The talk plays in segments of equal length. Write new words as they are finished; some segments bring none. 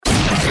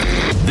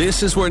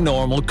This is where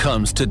normal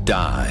comes to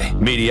die.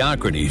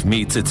 Mediocrity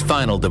meets its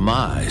final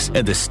demise,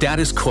 and the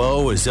status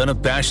quo is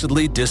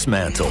unabashedly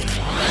dismantled.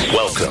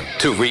 Welcome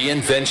to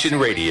Reinvention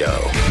Radio.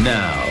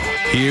 Now,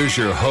 here's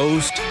your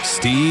host,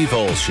 Steve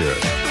Olsher.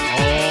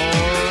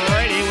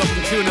 Alrighty,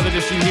 welcome to another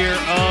edition here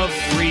of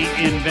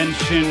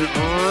Reinvention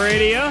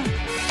Radio.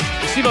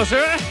 Steve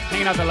Olsher,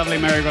 hanging out the lovely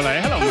Mary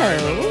Golay. Hello, Mary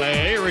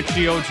Golay.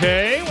 Richie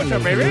Ote. What's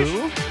up,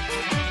 baby?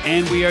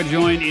 And we are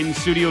joined in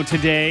studio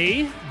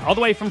today, all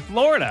the way from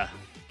Florida.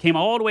 Came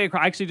all the way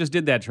across. I actually just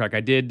did that truck. I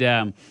did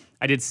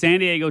San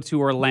Diego to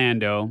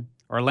Orlando,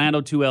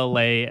 Orlando to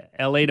LA,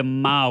 LA to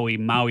Maui,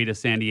 Maui to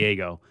San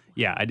Diego.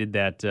 Yeah, I did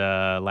that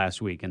last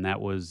week, and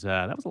that was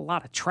a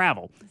lot of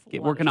travel.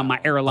 Working on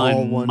my airline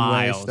all one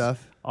miles. Way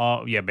stuff.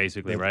 Oh, yeah,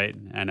 basically, right?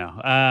 I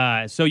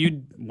know.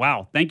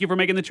 Thank you for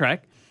making the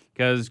trek.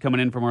 Because coming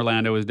in from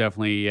Orlando is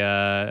definitely,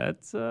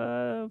 it's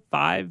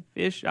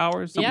 5-ish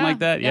hours, something like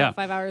that. Yeah,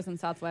 5 hours in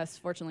Southwest.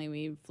 Fortunately,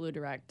 we flew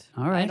direct.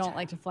 All right. I don't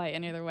like to fly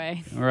any other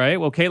way. All right.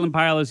 Well, Caitlin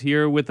Pyle is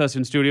here with us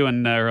in studio,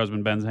 and her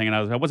husband Ben's hanging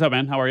out. What's up,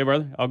 Ben? How are you,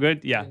 brother? All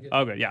good? Yeah.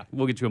 All good. Yeah.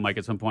 We'll get you a mic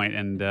at some point,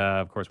 and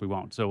of course we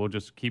won't. So we'll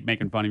just keep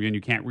making fun of you, and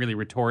you can't really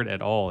retort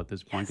at all at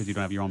this point because you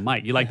don't have your own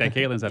mic. You like that,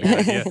 Caitlin? Is that a good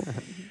idea?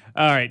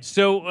 All right.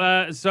 So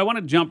I want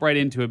to jump right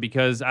into it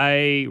because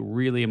I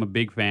really am a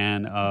big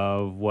fan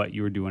of what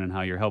you're doing and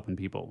how you're helping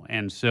people.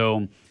 And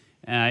so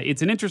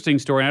it's an interesting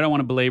story. I don't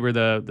want to belabor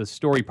the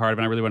story part of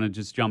it. I really want to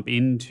just jump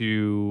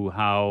into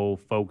how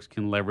folks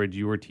can leverage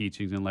your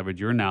teachings and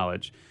leverage your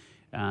knowledge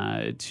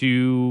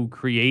to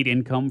create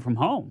income from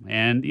home.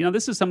 And, you know,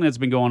 this is something that's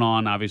been going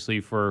on,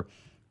 obviously, for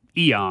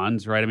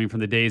eons, right? I mean,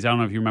 from the days, I don't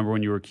know if you remember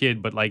when you were a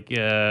kid, but like,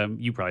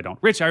 you probably don't.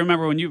 Rich, I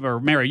remember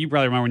when Mary, you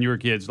probably remember when you were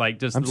kids, like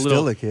just I'm the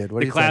still a kid. What are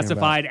the you talking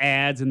classified about?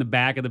 ads in the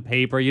back of the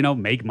paper, you know,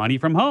 make money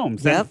from home.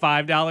 Send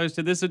 $5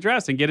 to this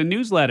address and get a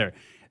newsletter.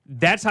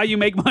 That's how you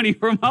make money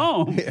from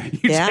home.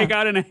 You take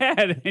out an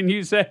ad and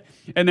you say,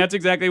 and that's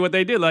exactly what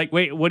they did. Like,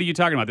 wait, what are you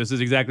talking about? This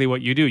is exactly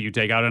what you do. You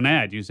take out an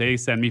ad. You say,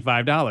 send me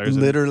 $5.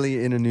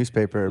 Literally in a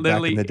newspaper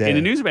back in the day. In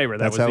a newspaper.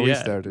 That's how we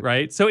started.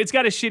 Right? So it's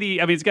got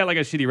it's got like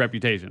a shitty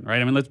reputation,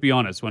 right? I mean, let's be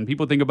honest. When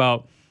people think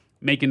about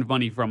making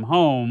money from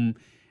home,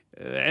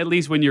 at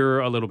least when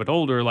you're a little bit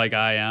older like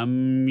I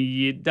am,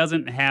 it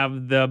doesn't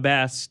have the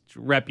best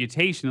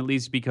reputation, at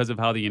least because of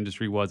how the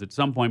industry was at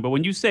some point. But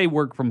when you say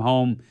work from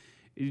home,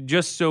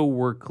 just so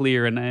we're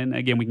clear, and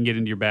again, we can get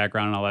into your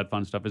background and all that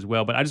fun stuff as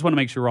well, but I just want to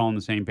make sure we're all on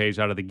the same page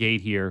out of the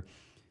gate here.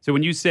 So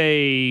when you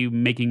say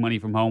making money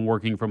from home,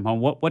 working from home,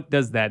 what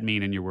does that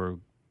mean in your world?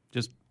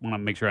 Just want to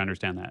make sure I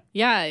understand that.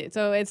 Yeah,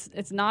 so it's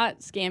not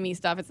scammy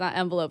stuff. It's not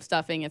envelope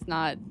stuffing. It's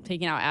not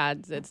taking out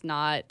ads. It's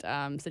not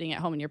sitting at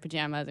home in your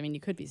pajamas. I mean,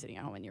 you could be sitting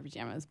at home in your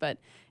pajamas, but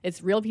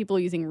it's real people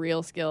using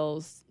real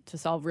skills to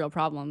solve real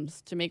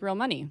problems to make real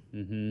money.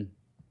 Mm-hmm.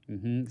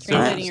 Mm-hmm. So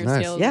translating your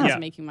skills into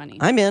making money.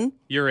 I'm in.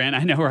 You're in.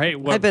 I know, right?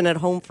 Well, I've been at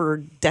home for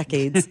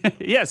decades.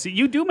 Yes,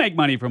 you do make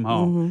money from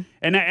home,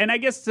 and I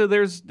guess so.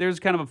 There's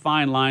kind of a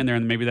fine line there,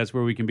 and maybe that's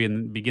where we can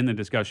begin the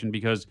discussion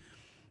because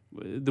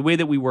the way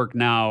that we work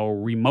now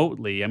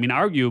remotely. I mean,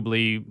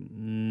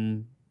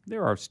 arguably,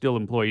 there are still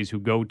employees who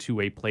go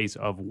to a place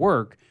of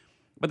work.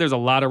 But there's a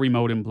lot of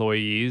remote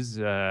employees.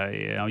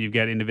 You've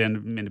got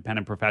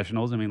independent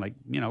professionals. I mean, like,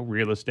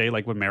 real estate,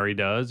 like what Mary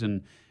does,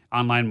 and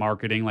online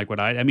marketing, like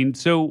what I mean,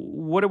 so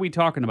what are we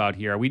talking about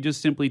here? Are we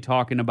just simply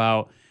talking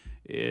about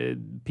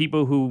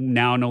people who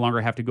now no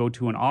longer have to go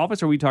to an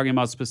office? Or are we talking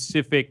about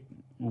specific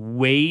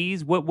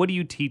ways? What do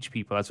you teach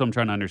people? That's what I'm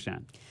trying to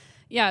understand.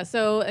 Yeah,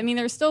 so, I mean,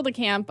 there's still the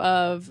camp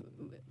of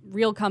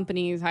real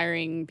companies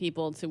hiring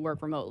people to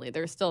work remotely.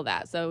 There's still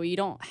that. So you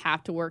don't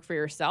have to work for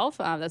yourself.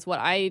 That's what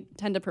I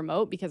tend to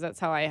promote because that's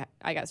how I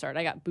got started.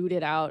 I got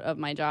booted out of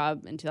my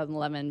job in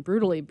 2011,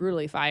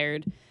 brutally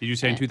fired. Did you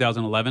say in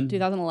 2011?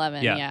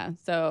 2011, yeah.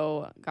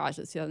 So, gosh,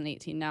 it's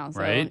 2018 now.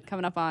 So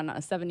coming up on a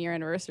 7-year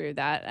anniversary of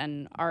that.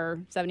 And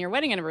our 7-year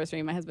wedding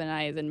anniversary, my husband and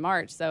I, is in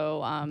March.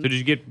 So, so did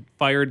you get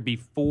fired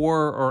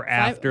before or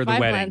after the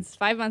wedding?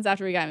 5 months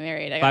after we got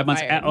married. I 5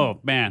 months. fired. Oh,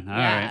 man. All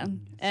right.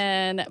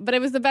 But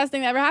it was the best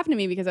thing that ever happened to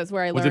me because that's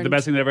where I learned. Was it the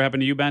best thing that ever happened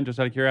to you, Ben? Just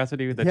out of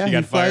curiosity, that she got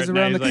he flies fired.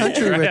 around the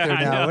country with her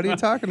now. What are you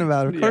talking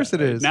about? Of course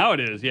it is. Now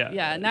it is. Yeah.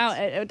 Yeah. Now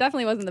it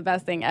definitely wasn't the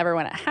best thing ever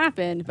when it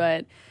happened,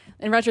 but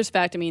in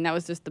retrospect, I mean, that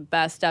was just the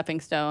best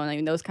stepping stone. I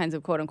mean, those kinds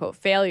of quote unquote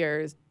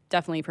failures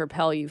definitely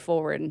propel you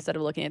forward instead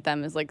of looking at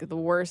them as like the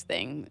worst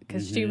thing.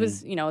 Because she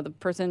was, the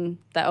person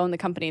that owned the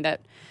company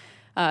that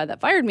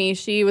fired me,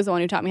 she was the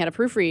one who taught me how to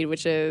proofread,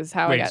 which is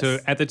how I got... So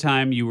at the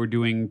time you were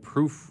doing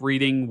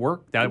proofreading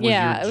work? That was your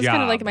job? Yeah, it was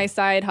kind of like my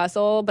side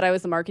hustle, but I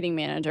was the marketing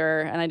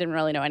manager, and I didn't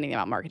really know anything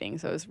about marketing,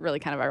 so it was really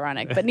kind of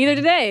ironic. But neither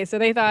did they, so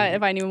they thought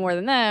if I knew more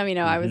than them,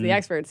 I was the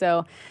expert.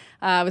 So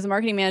I was a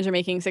marketing manager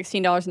making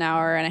 $16 an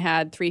hour, and I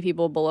had 3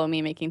 people below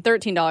me making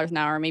 $13 an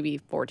hour, maybe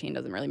 14,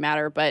 doesn't really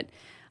matter, but...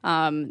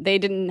 they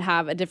didn't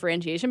have a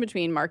differentiation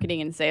between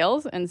marketing and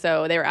sales. And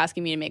so they were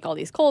asking me to make all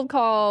these cold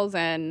calls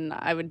and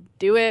I would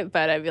do it,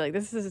 but I'd be like,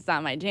 this is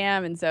not my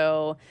jam. And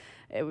so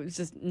it was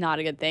just not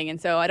a good thing. And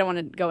so I don't want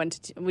to go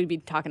into, we'd be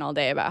talking all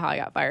day about how I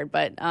got fired,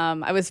 but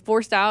I was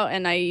forced out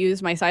and I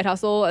used my side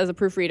hustle as a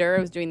proofreader.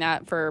 I was doing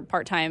that for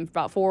part-time,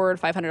 about $400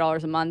 to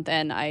 $500 a month.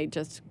 And I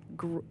just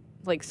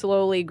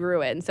slowly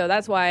grew it. And so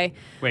that's why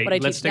what I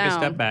teach now.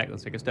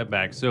 Let's take a step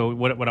back. So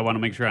what I want to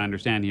make sure I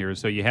understand here is,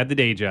 so you had the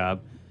day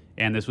job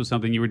and this was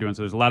something you were doing.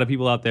 So there's a lot of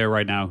people out there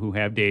right now who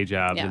have day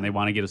jobs and they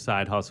want to get a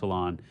side hustle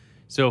on.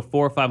 So $400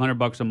 or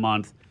 $500 a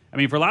month. I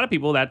mean, for a lot of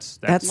people, that's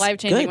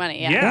life-changing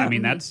money. Yeah. I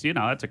mean, that's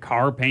that's a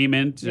car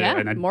payment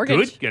and a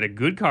mortgage. Get a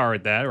good car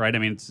at that, right? I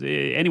mean,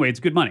 it's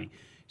good money.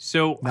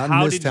 So not how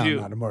in this did town,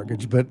 you? Not a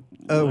mortgage, but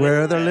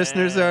where other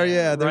listeners are,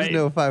 there's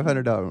no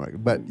 $500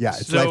 mortgage. But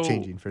it's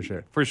life-changing for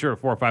sure. For sure,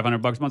 $400 or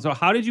 $500 a month. So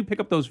how did you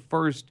pick up those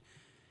first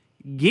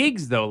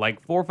gigs though?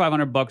 Like $400 or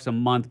 $500 a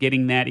month,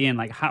 getting that in.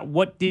 Like,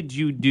 what did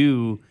you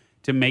do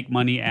to make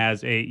money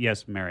as a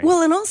Mary?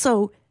 Well, and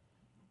also,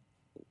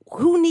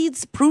 who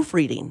needs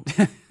proofreading?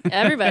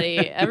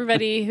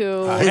 Everybody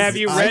who have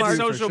you read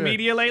social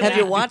media lately? Have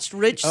you watched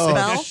Rich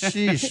spell?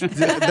 Sheesh.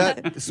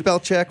 That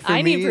spell check for me.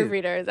 I need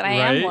proofreaders, and I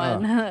am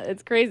one.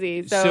 It's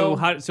crazy. So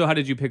how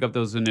did you pick up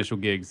those initial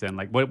gigs then?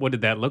 Like, what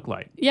did that look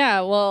like? Yeah,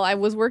 well, I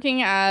was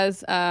working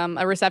as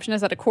a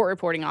receptionist at a court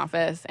reporting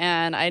office,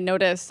 and I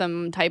noticed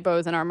some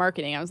typos in our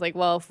marketing. I was like,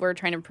 well, if we're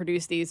trying to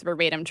produce these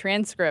verbatim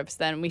transcripts,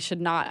 then we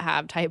should not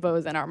have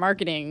typos in our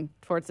marketing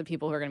towards the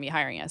people who are going to be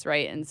hiring us,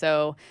 right? And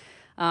so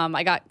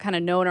I got kind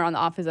of known around the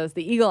office as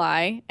the Eagle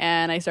Eye,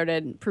 and I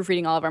started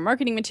proofreading all of our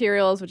marketing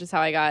materials, which is how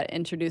I got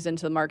introduced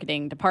into the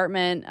marketing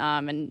department,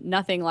 and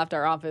nothing left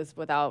our office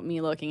without me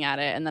looking at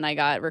it. And then I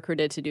got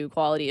recruited to do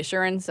quality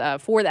assurance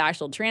for the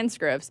actual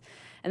transcripts.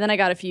 And then I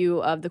got a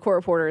few of the court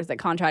reporters that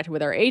contracted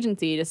with our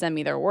agency to send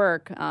me their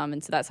work.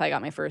 And so that's how I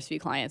got my first few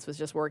clients, was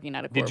just working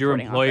at a court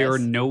reporting office. Did your employer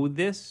know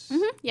this?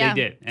 Mm-hmm, yeah.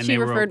 They did. And she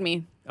referred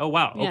me. Oh,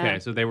 wow. Yeah. Okay.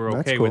 So they were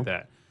okay cool. with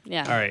that.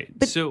 Yeah. All right.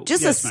 But so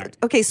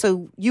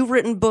so you've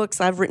written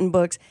books, I've written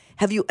books.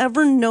 Have you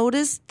ever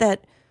noticed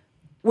that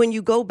when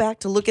you go back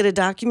to look at a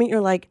document, you're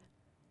like,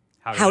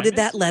 how did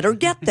that letter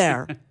get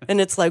there?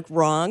 And it's like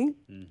wrong.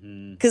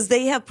 Because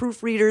they have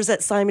proofreaders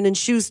at Simon &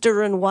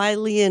 Schuster and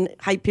Wiley and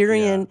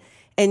Hyperion. Yeah.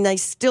 And I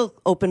still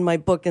open my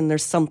book and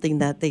there's something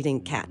that they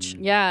didn't catch.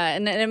 Yeah,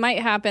 and it might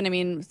happen. I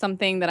mean,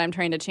 something that I'm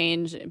trying to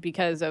change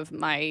because of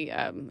my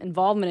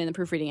involvement in the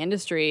proofreading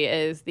industry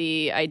is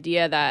the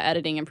idea that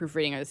editing and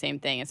proofreading are the same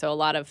thing. And so a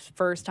lot of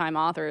first-time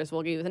authors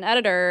will use an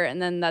editor, and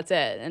then that's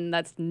it. And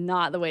that's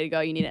not the way to go.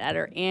 You need an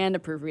editor and a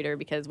proofreader,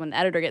 because when the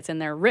editor gets in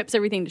there, rips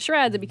everything to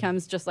shreds, it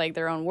becomes just like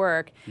their own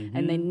work,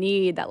 and they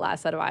need that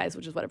last set of eyes,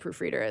 which is what a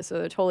proofreader is. So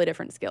they're totally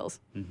different skills.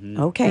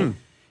 Okay.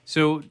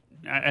 So...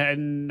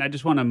 And I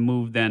just want to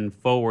move then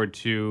forward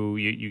to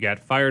you got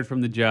fired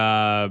from the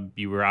job.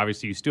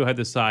 You still had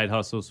the side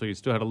hustle, so you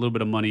still had a little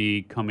bit of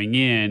money coming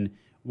in.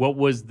 What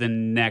was the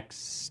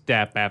next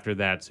step after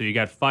that? So you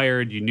got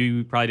fired. You knew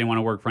you probably didn't want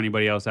to work for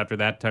anybody else after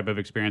that type of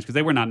experience, because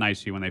they were not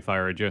nice to you when they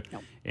fired you.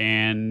 Nope.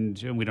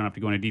 And we don't have to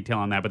go into detail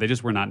on that, but they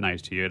just were not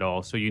nice to you at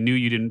all. So you knew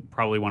you didn't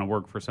probably want to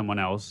work for someone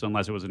else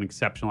unless it was an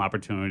exceptional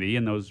opportunity,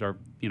 and those are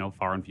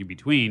far and few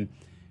between.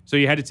 So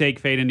you had to take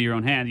fate into your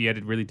own hands. You had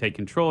to really take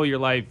control of your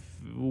life.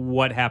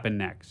 What happened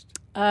next?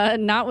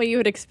 Not what you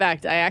would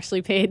expect. I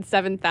actually paid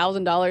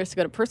 $7,000 to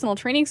go to personal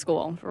training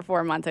school for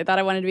 4 months. I thought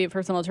I wanted to be a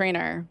personal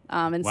trainer.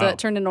 And so it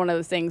turned into one of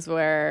those things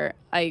where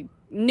I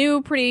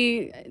knew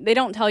they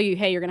don't tell you,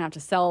 hey, you're going to have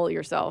to sell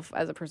yourself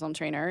as a personal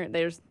trainer.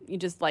 You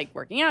just like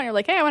working out. And you're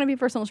like, hey, I want to be a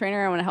personal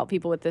trainer. I want to help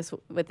people with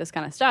this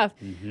kind of stuff.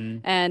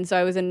 And so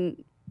I was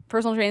in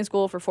personal training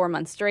school for 4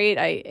 months straight.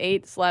 I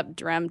ate, slept,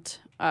 dreamt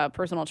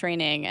personal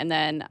training, and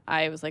then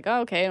I was like,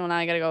 oh, okay, well, now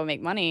I got to go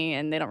make money,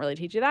 and they don't really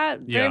teach you that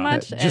very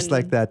much. Just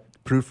like that,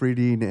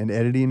 proofreading and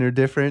editing are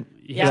different.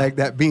 Yeah. Like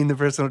that, being the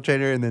personal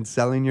trainer and then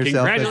selling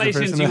yourself.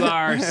 Congratulations, you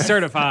are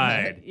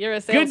certified. You're a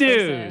Good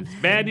salesperson. news.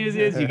 Bad news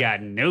is you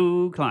got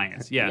no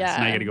clients. Yes, Yeah.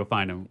 now you got to go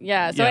find them.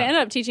 Yeah, so I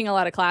ended up teaching a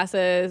lot of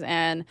classes,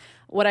 and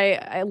what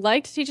I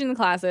liked teaching the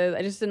classes,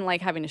 I just didn't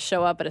like having to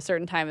show up at a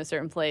certain time, a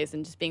certain place,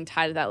 and just being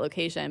tied to that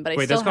location. But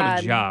Wait, that's called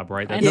a job,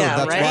 right?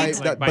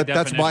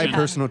 That's why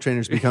personal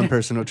trainers become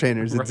personal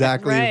trainers,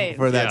 exactly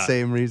for that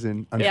same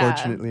reason.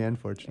 Unfortunately,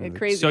 unfortunately.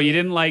 Crazy. So you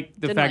didn't like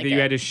the fact that you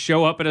had to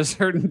show up at a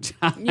certain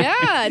time. Yeah,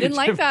 I didn't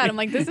like that. I'm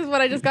like, this is what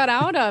I just got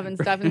out of and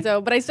stuff. And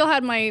so, but I still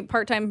had my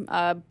part-time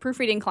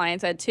proofreading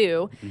clients. I had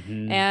two,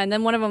 and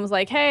then one of them was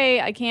like,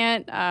 hey, I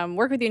can't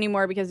work with you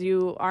anymore because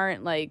you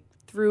aren't like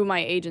through my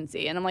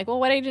agency. And I'm like, well,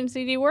 what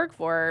agency do you work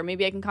for?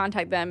 Maybe I can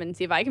contact them and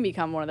see if I can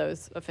become one of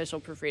those official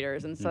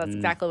proofreaders. And so that's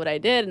exactly what I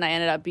did. And I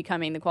ended up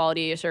becoming the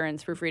quality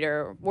assurance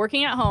proofreader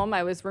working at home.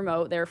 I was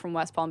remote. They were from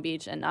West Palm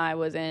Beach and I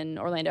was in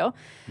Orlando.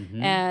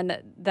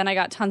 And then I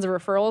got tons of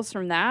referrals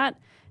from that.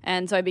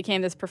 And so I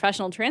became this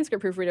professional transcript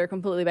proofreader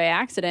completely by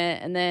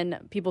accident. And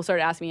then people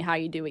started asking me how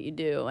you do what you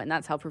do. And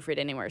that's how Proofread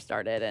Anywhere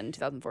started in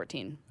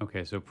 2014.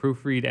 Okay, so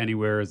Proofread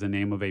Anywhere is the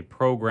name of a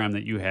program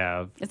that you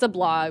have. It's a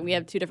blog. We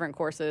have 2 different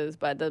courses,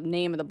 but the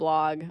name of the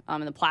blog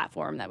and the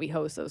platform that we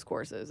host those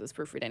courses is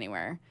Proofread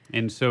Anywhere.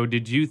 And so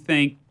did you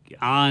think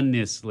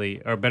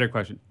honestly, or better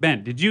question,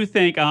 Ben, did you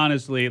think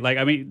honestly,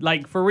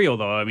 like for real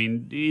though,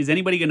 is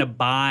anybody going to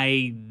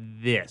buy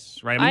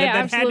this, right? I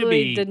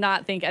absolutely did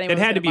not think anyone was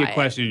That had to be a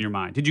question it. in your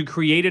mind. Did you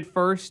create it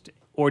first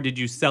or did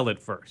you sell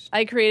it first?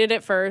 I created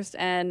it first,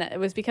 and it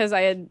was because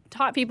I had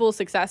taught people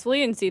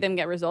successfully and see them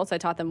get results. I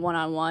taught them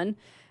one-on-one.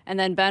 And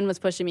then Ben was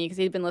pushing me because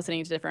he'd been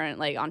listening to different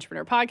like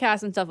entrepreneur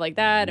podcasts and stuff like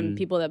that, and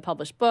people that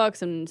published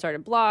books and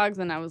started blogs.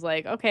 And I was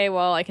like, okay,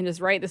 well, I can just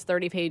write this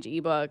 30-page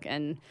ebook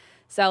and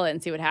sell it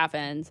and see what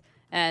happens.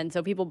 And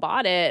so people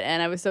bought it,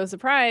 and I was so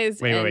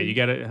surprised. Wait. You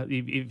gotta.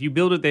 If you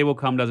build it, they will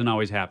come. Doesn't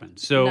always happen.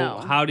 So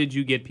how did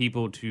you get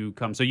people to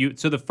come? So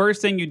the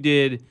first thing you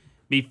did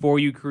before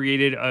you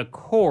created a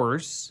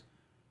course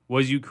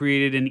was you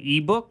created an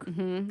ebook.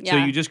 Mm-hmm, yeah. So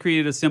you just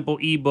created a simple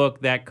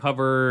ebook that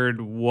covered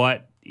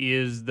what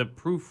is the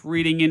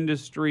proofreading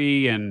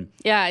industry and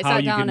how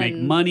you can make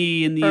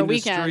money in the industry.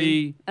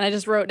 Weekend, and I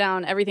just wrote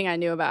down everything I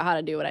knew about how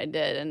to do what I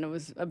did, and it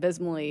was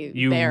abysmally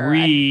You bare.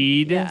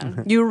 read.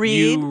 You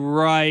read. You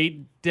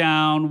write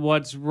down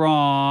what's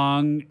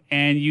wrong,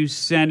 and you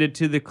send it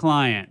to the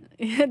client.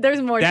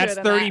 There's more to it than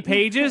That's 30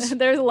 pages?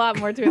 There's a lot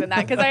more to it than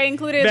that, because I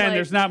included Ben,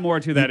 there's not more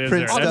to that, is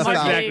there? That's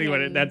exactly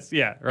what it, that's,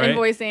 right?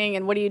 Invoicing,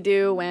 and what do you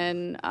do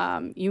when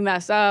you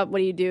mess up? What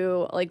do you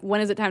do? Like,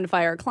 when is it time to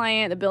fire a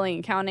client? The billing,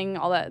 accounting,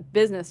 all that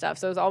business stuff.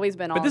 So it's always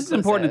been all But this is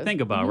important to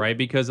think about, right?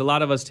 Because a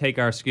lot of us take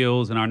our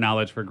skills and our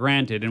knowledge for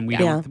granted, and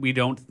we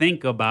don't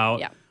think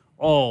about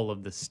all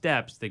of the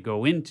steps that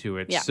go into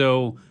it.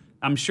 So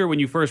I'm sure when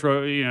you first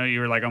wrote,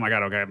 you were like, oh my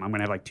God, okay, I'm going to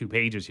have like 2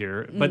 pages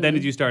here. But then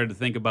as you started to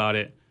think about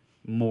it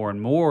more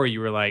and more, you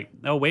were like,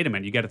 oh, wait a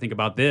minute, you got to think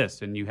about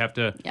this, and you have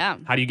to,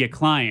 how do you get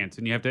clients?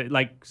 And you have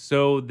to,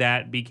 so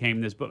that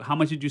became this book. How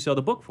much did you sell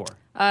the book for?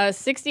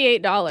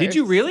 $68. Did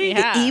you really?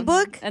 Yeah. The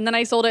ebook? And then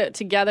I sold it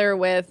together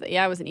with,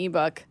 it was an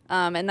ebook.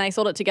 And then I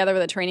sold it together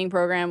with a training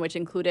program, which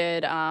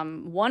included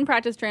 1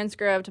 practice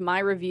transcript, my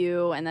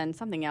review, and then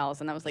something else.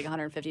 And that was like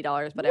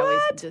 $150, but I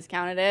always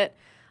discounted it.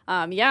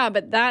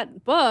 But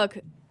that book,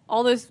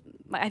 all those,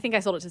 I think I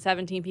sold it to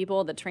 17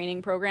 people, the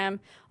training program.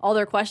 All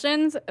their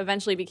questions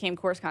eventually became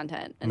course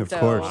content. And of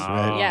course,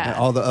 right? Yeah. And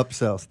all the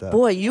upsell stuff.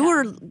 Boy,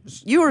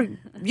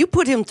 you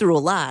put him through a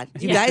lot.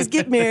 You guys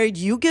get married,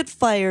 you get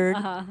fired,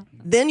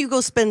 then you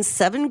go spend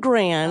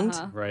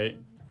 $7,000. Right.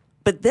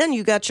 But then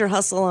you got your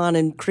hustle on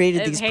and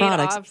created these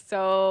products. It paid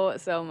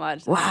off so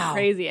much. Wow. It's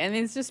crazy. I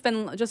mean, it's just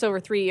been just over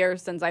 3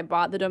 years since I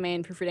bought the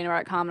domain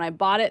proofreading.com, and I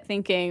bought it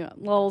thinking,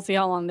 well, we'll see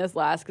how long this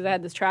lasts, because I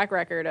had this track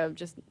record of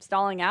just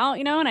stalling out,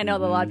 and I know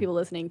that a lot of people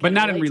listening can But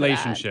not in relate to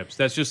relationships.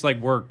 That's just like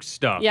work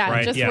stuff, yeah,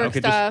 right? Just work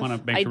stuff, just want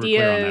to make sure we're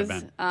ideas,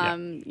 clear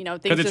on that, Ben.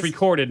 Because it's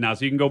recorded now,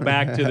 so you can go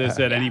back to this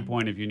at any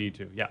point if you need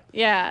to. Yeah.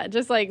 Yeah,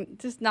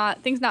 things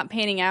not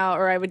panning out,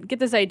 or I would get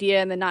this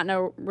idea and then not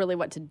know really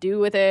what to do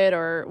with it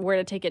or where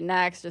to take it next.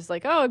 Just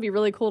like, it'd be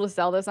really cool to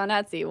sell this on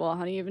Etsy. Well,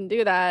 how do you even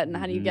do that? And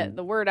how do you get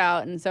the word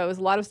out? And so it was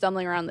a lot of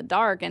stumbling around in the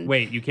dark. And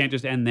wait, you can't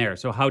just end there.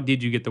 So how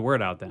did you get the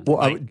word out then?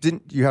 Well,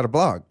 you had a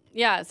blog.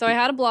 Yeah, so I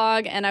had a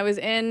blog, and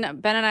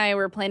Ben and I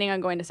were planning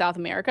on going to South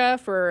America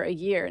for a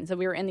year. And so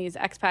we were in these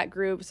expat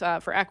groups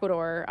for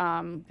Ecuador,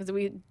 because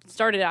we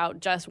started out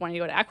just wanting to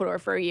go to Ecuador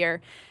for a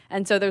year.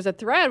 And so there's a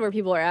thread where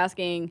people are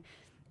asking,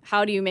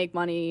 how do you make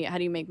money? How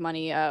do you make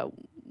money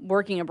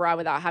working abroad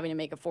without having to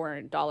make a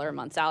 $400 a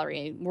month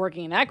salary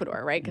working in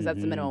Ecuador, right? Because that's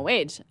the minimum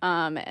wage.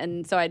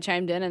 And so I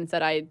chimed in and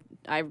said I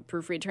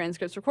proofread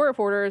transcripts for court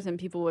reporters, and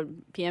people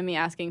would PM me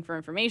asking for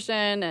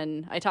information,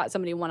 and I taught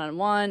somebody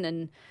one-on-one,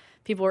 and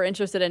people were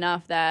interested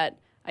enough that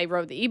I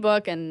wrote the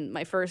ebook, and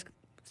my first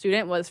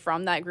student was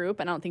from that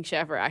group. I don't think she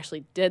ever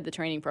actually did the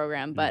training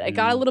program, but it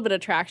got a little bit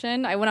of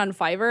traction. I went on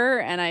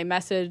Fiverr and I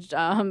messaged.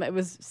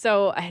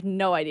 I had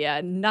no idea,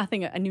 I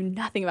knew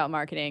nothing about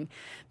marketing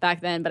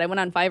back then. But I went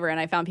on Fiverr and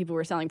I found people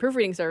were selling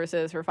proofreading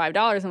services for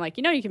 $5. I'm like,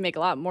 you can make a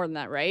lot more than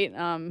that, right? Here's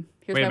Wait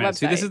my a minute. website.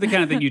 See, this is the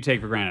kind of thing you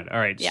take for granted. All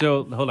right,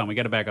 so hold on, we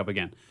got to back up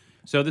again.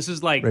 So this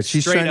is like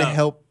she's straight trying up to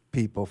help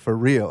people for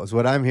real is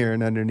what I'm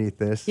hearing underneath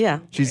this.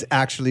 Yeah. She's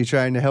actually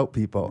trying to help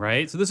people.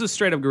 Right? So this is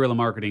straight up guerrilla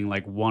marketing,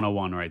 like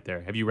 101 right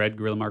there. Have you read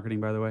Guerrilla Marketing,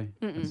 by the way?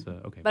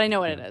 Okay. But I know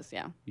what it is,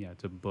 yeah. Yeah,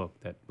 it's a book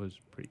that was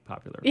pretty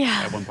popular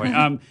Yeah. at one point.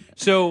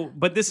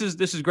 But this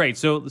is great.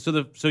 So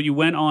you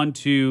went on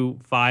to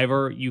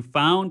Fiverr, you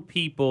found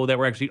people that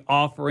were actually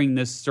offering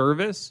this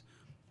service,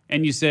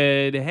 and you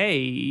said, hey,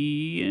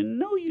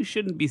 you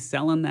shouldn't be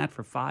selling that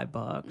for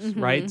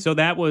 $5, right? So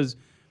that was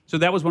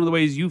one of the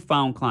ways you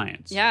found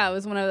clients. Yeah, it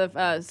was one of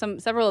the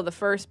several of the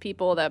first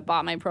people that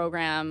bought my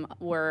program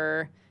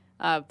were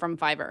from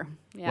Fiverr.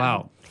 Yeah.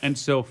 Wow. And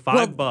so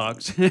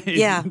 $5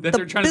 yeah, that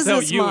they're trying to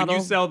sell you, model,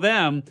 and you sell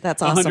them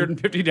that's awesome.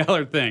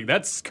 $150 thing.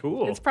 That's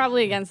cool. It's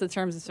probably against the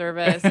terms of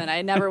service, and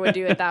I never would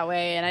do it that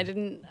way. And I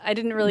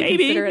didn't really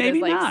consider it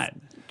as like not.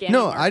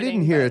 No, I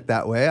didn't hear it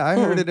that way. I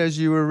heard it as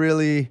you were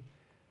really,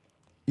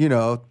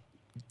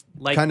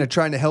 kind of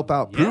trying to help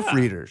out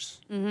proofreaders.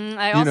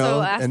 I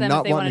also asked and them not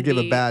if they wanting to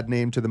give a bad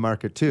name to the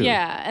market too.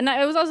 Yeah, and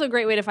it was also a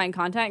great way to find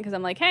content, because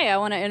I'm like, hey, I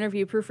want to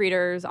interview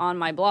proofreaders on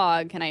my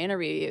blog. Can I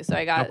interview you? So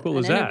I got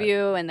an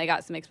interview, and they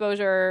got some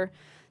exposure.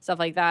 stuff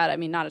like that. I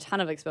mean, not a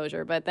ton of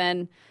exposure, but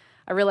then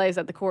I realized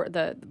that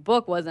the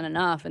book wasn't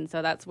enough, and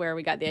so that's where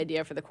we got the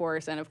idea for the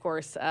course. And of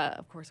course,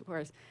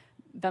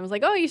 Ben was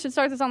like, "Oh, you should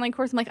start this online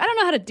course." I'm like, "I don't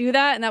know how to do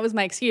that," and that was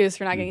my excuse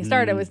for not getting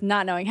started, was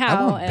not knowing how.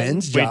 I want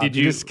Ben's job. Wait, did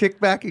you just kick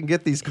back and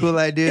get these cool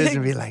ideas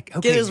and be like,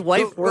 "Okay, get his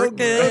wife working"?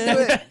 Go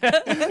do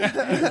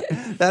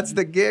it. That's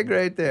the gig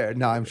right there.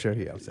 No, I'm sure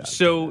he helps out.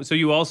 So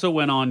you also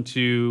went on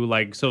to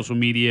like social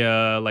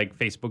media, like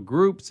Facebook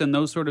groups and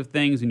those sort of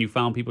things, and you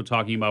found people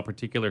talking about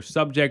particular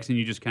subjects, and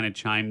you just kind of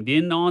chimed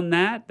in on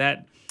that.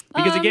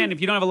 Because again,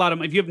 if you don't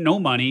have if you have no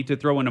money to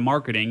throw into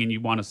marketing and you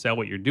want to sell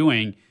what you're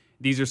doing,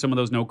 these are some of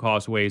those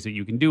no-cost ways that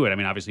you can do it. I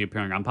mean, obviously,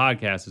 appearing on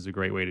podcasts is a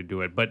great way to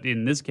do it. But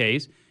in this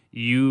case,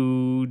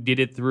 you did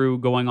it through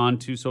going on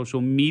to social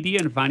media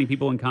and finding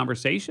people in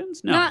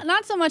conversations? No.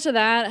 Not so much of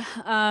that.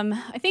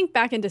 I think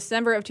back in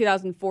December of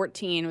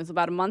 2014, it was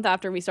about a month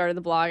after we started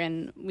the blog,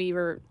 and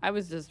I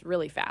was just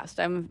really fast.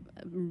 I'm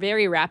a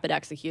very rapid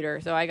executor,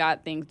 so I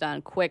got things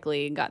done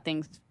quickly, got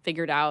things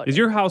figured out. Is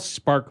your house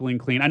sparkling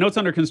clean? I know it's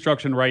under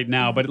construction right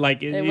now, but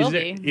like, it will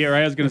be. Yeah,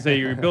 I was going to say,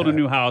 you're building a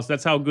new house.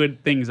 That's how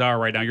good things are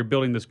right now. You're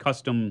building this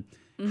custom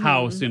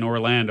house in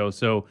Orlando.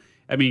 So,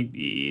 I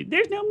mean,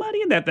 there's no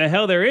money in that. The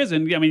hell there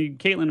isn't. I mean,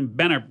 Caitlin and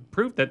Ben are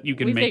proof that you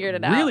can make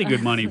really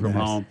good money from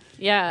home.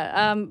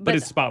 Yeah. But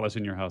it's spotless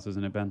in your house,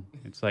 isn't it, Ben?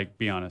 It's like,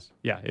 be honest.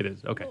 Yeah, it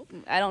is. Okay.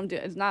 I don't do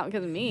it. It's not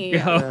because of me.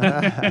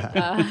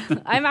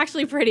 I'm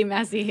actually pretty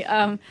messy.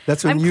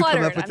 That's when you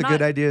come up with the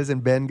good ideas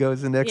and Ben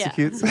goes and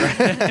executes.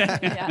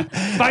 Yeah.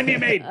 Find me a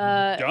maid.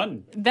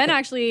 Done. Ben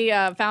actually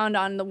found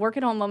on the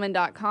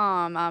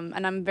workathomewwoman.com,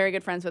 and I'm very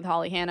good friends with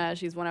Holly Hanna.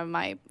 She's one of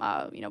my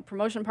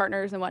promotion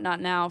partners and whatnot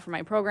now for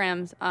my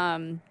programs.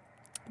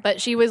 But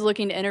she was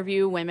looking to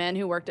interview women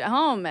who worked at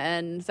home,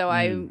 and so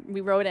we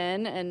wrote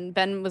in, and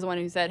Ben was the one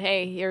who said,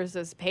 "Hey, here's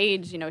this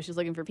page. She's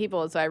looking for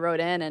people." So I wrote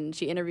in, and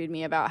she interviewed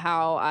me about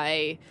how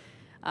I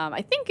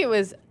think it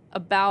was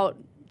about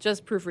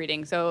just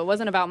proofreading. So it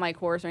wasn't about my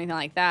course or anything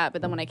like that.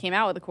 But then when I came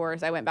out with the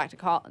course, I went back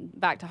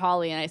to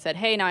Holly, and I said,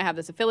 "Hey, now I have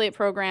this affiliate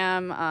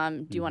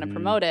program. Do you want to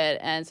promote it?"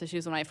 And so she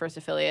was one of my first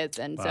affiliates,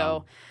 and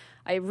so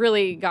I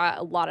really got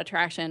a lot of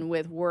traction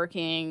with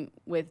working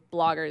with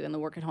bloggers in the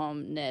work at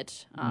home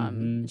niche.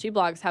 She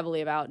blogs heavily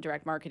about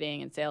direct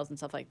marketing and sales and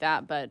stuff like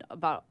that, but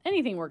about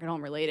anything work at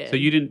home related. So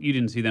you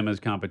didn't see them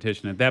as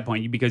competition at that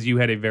point because you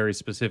had a very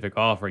specific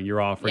offering. Your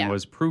offering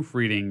was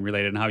proofreading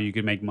related and how you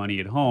could make money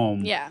at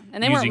home. Yeah,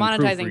 and they weren't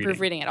monetizing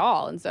proofreading at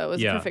all, and so it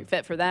was a perfect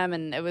fit for them.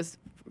 And it was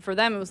for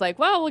them, it was like,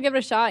 well, we'll give it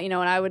a shot, and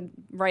I would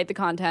write the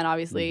content.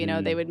 Obviously,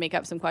 they would make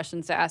up some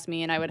questions to ask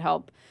me, and I would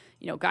help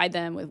guide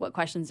them with what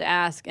questions to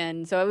ask.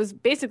 And so it was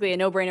basically a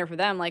no-brainer for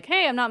them. Like,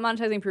 hey, I'm not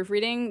monetizing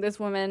proofreading. This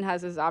woman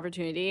has this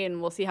opportunity,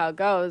 and we'll see how it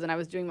goes. And I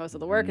was doing most of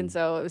the work, and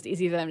so it was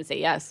easy for them to say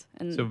yes.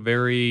 And so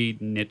very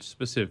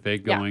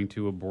niche-specific, going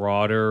to a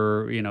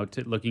broader,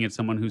 looking at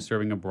someone who's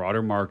serving a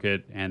broader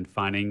market and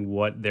finding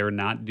what they're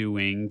not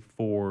doing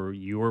for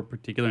your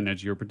particular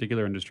niche, your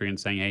particular industry, and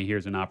saying, hey,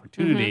 here's an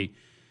opportunity.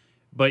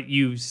 But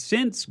you've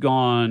since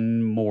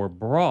gone more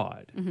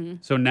broad.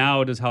 So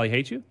now does Holly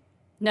hate you?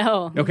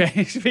 No.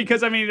 Okay,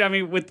 because I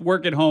mean, with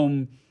Work at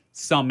Home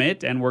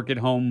Summit and Work at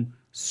Home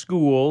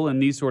School and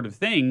these sort of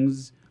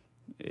things,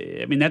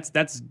 I mean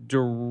that's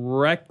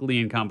directly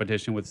in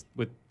competition with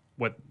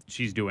what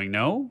she's doing.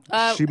 No,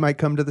 she might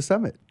come to the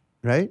summit,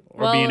 right?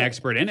 Or be an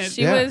expert in it.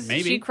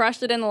 Maybe she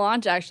crushed it in the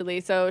launch actually.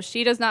 So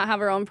she does not have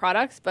her own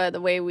products, but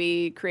the way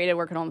we created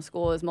Work at Home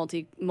School is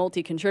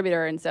multi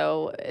contributor, and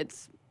so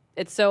it's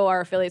so our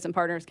affiliates and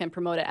partners can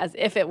promote it as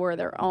if it were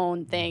their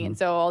own thing. And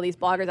so all these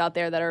bloggers out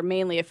there that are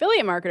mainly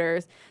affiliate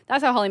marketers,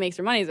 that's how Holly makes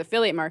her money, is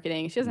affiliate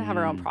marketing. She doesn't have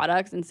her own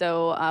products. And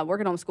so Work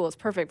at Home School is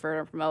perfect for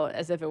her to promote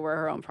as if it were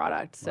her own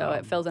product. So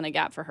it fills in a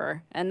gap for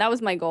her. And that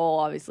was my goal,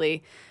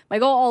 obviously. My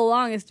goal all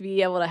along is to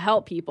be able to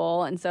help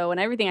people. And so in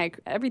everything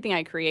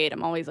I create,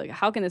 I'm always like,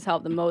 how can this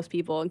help the most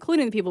people,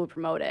 including the people who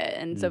promote it?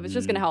 And so if it's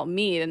just going to help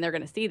me, then they're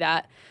going to see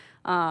that.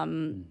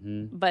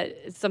 But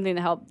it's something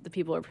to help the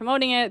people who are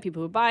promoting it,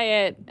 people who buy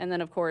it, and then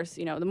of course,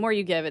 the more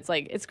you give, it's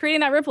like it's creating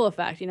that ripple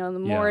effect. The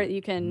more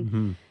you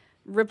can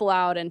ripple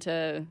out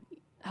into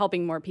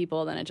helping more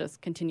people, then it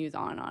just continues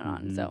on and on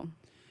and on.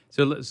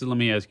 So let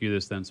me ask you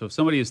this then. So if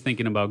somebody is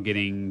thinking about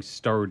getting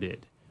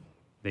started,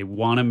 they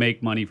want to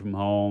make money from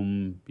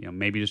home,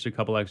 maybe just a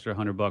couple extra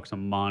 $100 a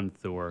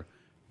month, or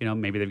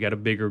maybe they've got a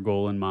bigger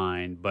goal in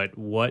mind. But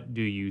what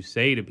do you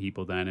say to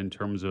people then in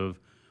terms of,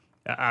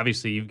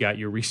 obviously, you've got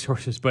your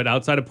resources, but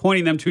outside of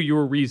pointing them to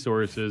your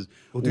resources,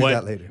 we'll do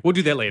that later. We'll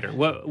do that later.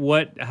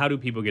 How do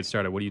people get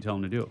started? What do you tell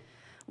them to do?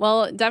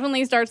 Well,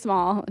 definitely start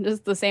small,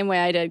 just the same way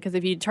I did. Because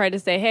if you try to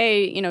say,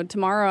 hey,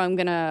 tomorrow I'm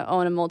going to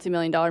own a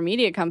multi-million-dollar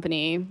media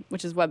company,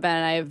 which is what Ben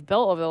and I have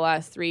built over the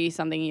last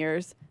 3-something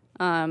years,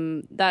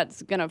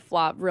 that's going to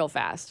flop real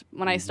fast.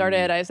 When I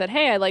started, I said,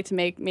 hey, I'd like to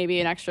make maybe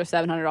an extra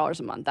 $700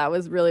 a month. That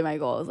was really my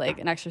goal, is like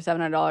an extra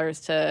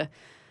 $700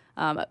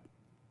 to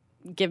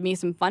give me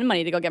some fun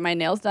money to go get my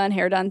nails done,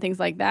 hair done, things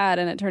like that.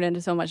 And it turned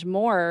into so much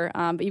more.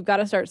 But you've got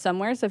to start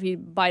somewhere. So if you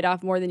bite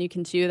off more than you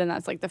can chew, then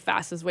that's like the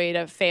fastest way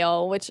to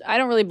fail, which I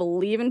don't really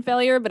believe in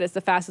failure, but it's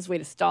the fastest way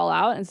to stall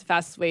out. And it's the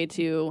fastest way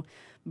to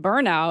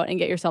burn out and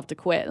get yourself to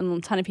quit. And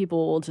a ton of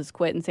people will just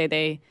quit and say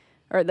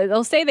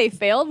they'll say they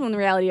failed when the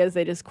reality is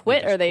they just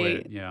quit.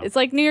 It's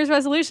like New Year's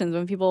resolutions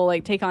when people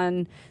like take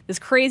on this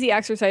crazy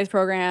exercise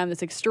program,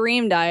 this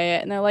extreme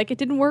diet, and they're like, it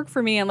didn't work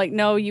for me. I'm like,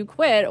 no, you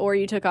quit or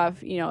you took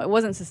off, it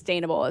wasn't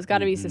sustainable. It's got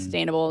to be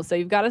sustainable. So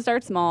you've got to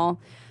start small.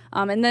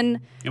 And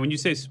when you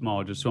say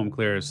small, just so I'm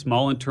clear,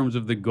 small in terms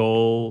of the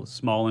goal,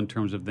 small in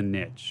terms of the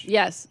niche.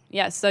 Yes.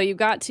 So you've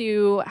got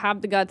to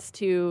have the guts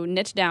to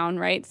niche down,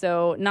 right?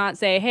 So not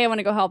say, hey, I want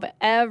to go help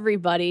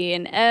everybody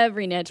in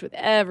every niche with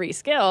every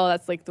skill.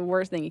 That's like the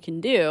worst thing you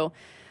can do.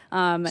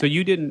 So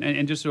you didn't,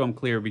 and just so I'm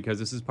clear, because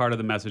this is part of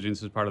the messaging,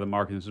 this is part of the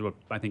marketing, this is what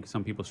I think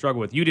some people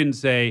struggle with. You didn't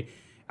say,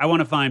 I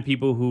want to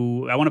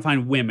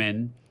find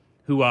women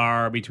who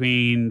are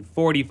between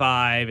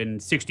 45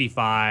 and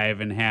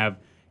 65 and have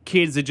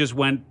kids that just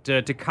went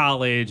to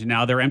college and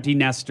now they're empty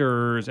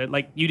nesters.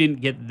 Like, you didn't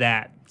get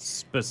that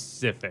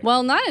specific.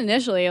 Well, not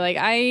initially. Like,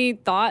 I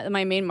thought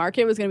my main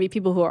market was going to be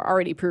people who are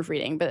already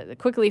proofreading, but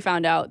quickly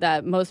found out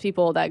that most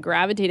people that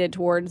gravitated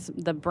towards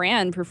the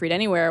brand Proofread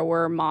Anywhere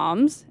were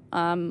moms,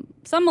 some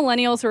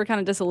millennials who were kind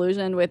of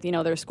disillusioned with,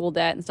 their school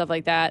debt and stuff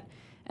like that,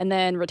 and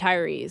then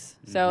retirees.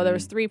 So there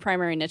was 3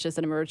 primary niches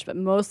that emerged, but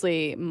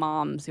mostly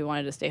moms who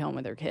wanted to stay home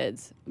with their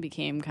kids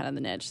became kind of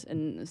the niche.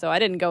 And so I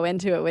didn't go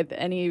into it with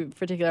any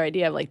particular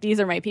idea of like, these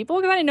are my people,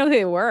 because I didn't know who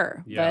they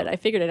were, but I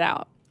figured it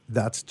out.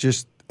 That's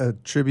just a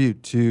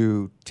tribute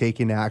to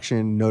taking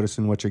action,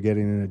 noticing what you're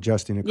getting, and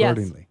adjusting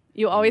accordingly. Yes.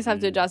 You always have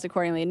to adjust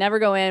accordingly. Never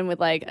go in with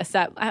like a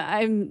set.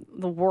 I'm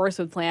the worst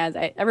with plans.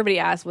 Everybody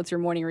asks, what's your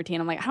morning routine?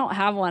 I'm like, I don't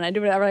have one. I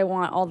do whatever I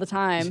want all the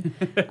time.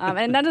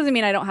 And that doesn't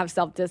mean I don't have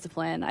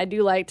self-discipline. I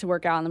do like to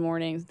work out in the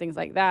mornings, things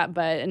like that.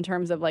 But in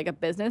terms of like a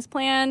business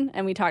plan,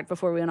 and we talked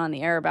before we went on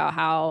the air about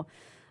how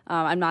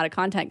I'm not a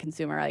content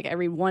consumer. Like, I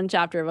read one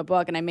chapter of a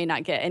book and I may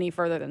not get any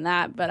further than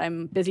that, but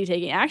I'm busy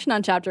taking action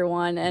on chapter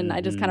 1, and I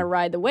just kind of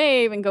ride the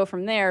wave and go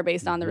from there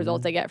based on the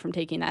results I get from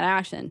taking that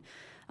action.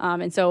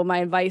 And so my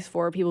advice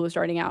for people who are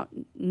starting out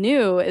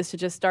new is to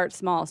just start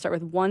small. Start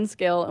with one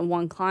skill and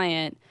one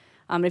client.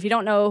 If you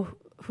don't know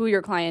who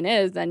your client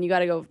is, then you got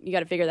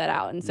to figure that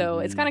out. And so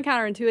it's kind of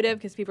counterintuitive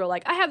because people are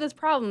like, I have this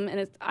problem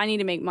and I need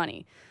to make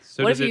money.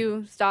 So what if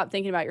you stop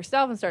thinking about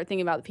yourself and start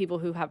thinking about the people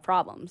who have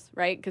problems,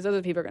 right? Because those are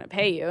the people who are going to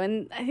pay you.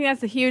 And I think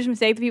that's a huge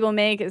mistake that people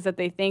make, is that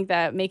they think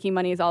that making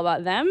money is all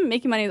about them.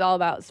 Making money is all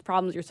about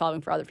problems you're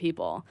solving for other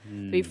people.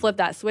 So you flip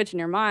that switch in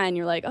your mind,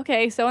 you're like,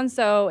 okay,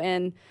 so-and-so,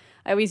 and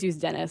I always use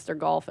dentist or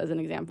golf as an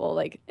example.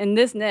 Like, in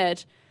this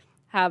niche,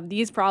 have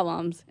these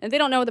problems. And if they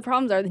don't know what the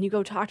problems are, then you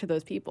go talk to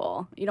those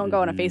people. You don't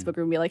go on a Facebook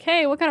group and be like,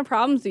 hey, what kind of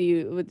problems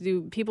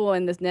do people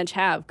in this niche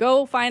have?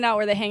 Go find out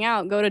where they hang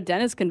out. Go to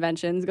dentist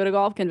conventions. Go to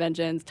golf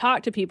conventions.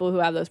 Talk to people who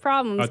have those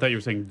problems. Oh, I thought you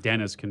were saying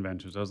dentist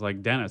conventions. I was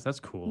like, dentist, that's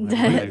cool.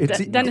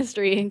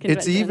 Dentistry conventions.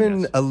 It's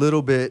even a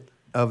little bit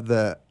of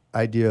the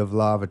idea of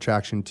law of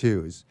attraction,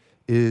 too,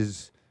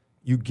 is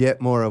you get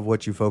more of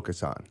what you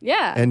focus on.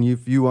 Yeah. And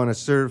if you want to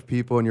serve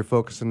people and you're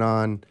focusing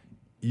on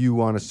you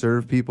want to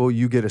serve people,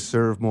 you get to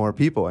serve more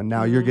people. And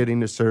now you're getting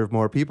to serve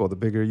more people the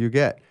bigger you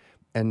get.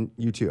 And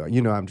you too.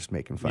 I'm just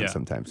making fun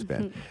sometimes,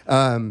 Ben.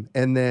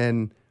 And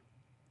then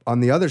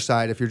on the other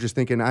side, if you're just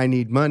thinking, I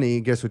need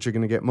money, guess what you're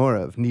going to get more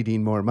of?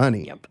 Needing more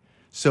money. Yep.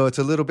 So it's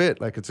a little bit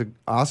like it's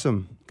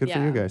awesome. Good for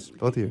you guys,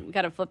 both of you. You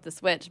got to flip the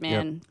switch,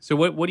 man. Yep. So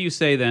what do you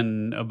say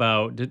then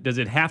about, does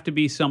it have to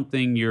be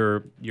something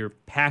you're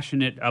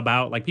passionate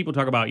about? Like, people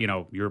talk about,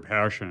 your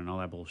passion and all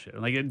that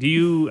bullshit. Like,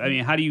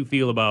 how do you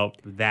feel about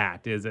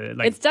that? Is it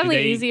like, it's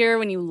definitely easier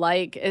when you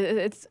like,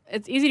 it's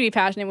easy to be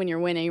passionate when you're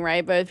winning,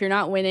 right? But if you're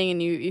not winning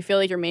and you feel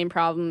like your main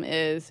problem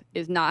is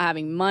not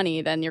having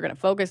money, then you're going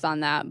to focus on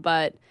that.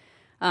 But,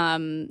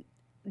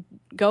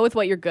 go with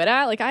what you're good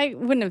at. Like, I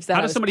wouldn't have said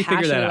how does somebody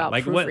figure that out?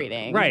 Like,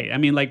 proofreading. Right. I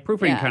mean, like,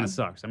 proofreading kind of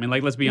sucks. I mean,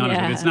 like, let's be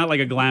honest with you. It's not like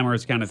a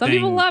glamorous kind of thing. Some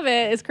people love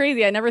it. It's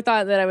crazy. I never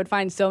thought that I would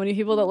find so many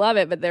people that love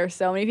it, but there are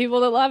so many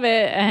people that love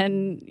it.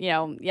 And,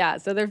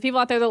 so there are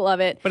people out there that love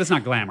it. But it's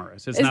not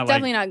glamorous. It's not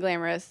definitely not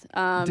glamorous.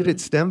 Did it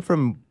stem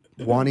from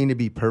wanting to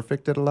be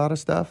perfect at a lot of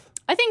stuff?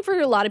 I think for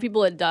a lot of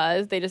people it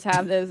does. They just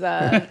have this...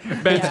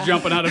 Ben's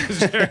jumping out of his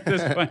chair at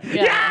this point.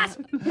 Yes!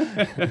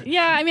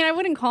 I mean, I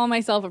wouldn't call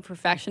myself a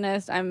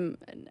perfectionist.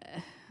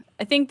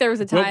 I think there was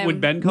a time... What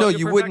would Ben call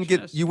you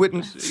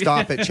wouldn't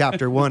stop at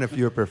chapter 1 if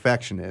you're a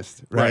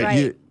perfectionist,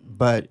 right?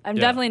 But I'm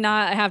definitely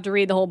not. I have to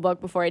read the whole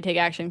book before I take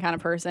action kind of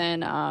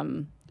person.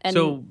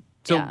 So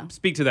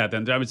speak to that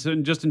then. I mean, so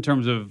just in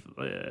terms of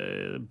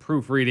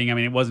proofreading, I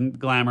mean, it wasn't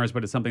glamorous,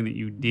 but it's something that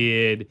you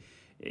did.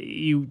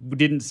 You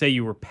didn't say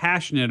you were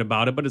passionate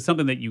about it, but it's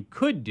something that you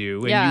could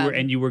do,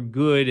 and you were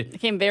good. It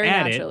came very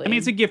at naturally. It. I mean,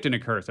 it's a gift and a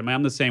curse. I mean,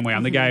 I'm the same way.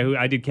 I'm the guy who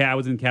I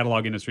was in the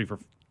catalog industry for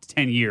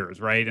 10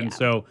 years, right? And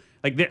so,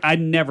 like, I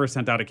never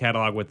sent out a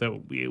catalog with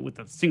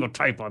a single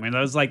typo. I mean,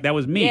 that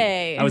was me.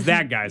 Yay. I was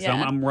that guy. So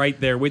I'm right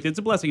there with you. It's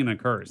a blessing and a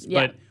curse.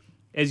 Yeah. But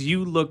as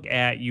you look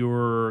at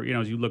your,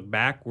 as you look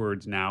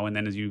backwards now, and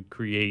then as you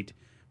create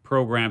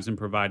programs and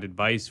provide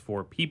advice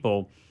for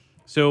people.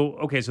 So,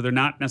 okay, so they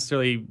don't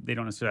necessarily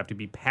have to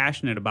be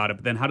passionate about it,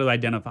 but then how do they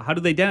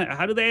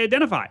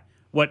identify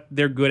what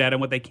they're good at and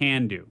what they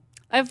can do?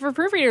 For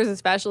proofreaders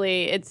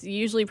especially, it's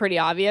usually pretty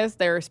obvious.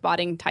 They're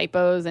spotting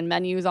typos in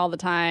menus all the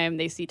time.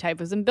 They see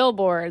typos in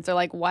billboards. They're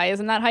like, why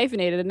isn't that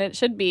hyphenated? And it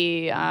should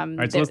be. All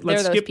right, so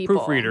let's skip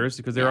proofreaders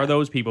because there are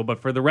those people.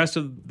 But for the rest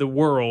of the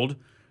world,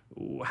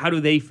 how do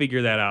they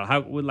figure that out?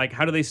 How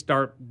do they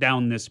start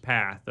down this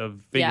path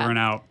of figuring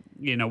out,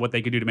 what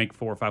they could do to make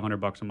 $400 or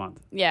 $500 a month?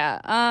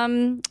 Yeah.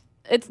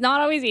 It's not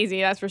always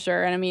easy, that's for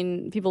sure. And I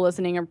mean, people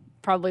listening are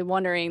probably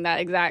wondering that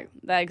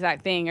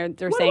exact thing, or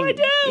they're saying, "What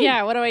do I do?"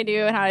 Yeah, what do I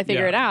do, and how do I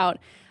figure it out?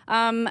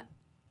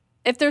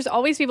 If there's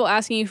always people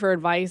asking you for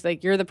advice,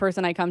 like you're the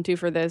person I come to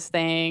for this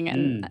thing,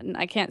 and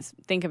I can't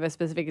think of a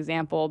specific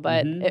example,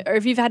 but or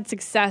if you've had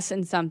success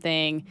in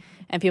something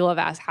and people have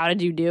asked, "How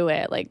did you do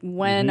it?" Like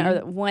when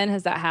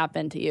has that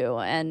happened to you?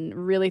 And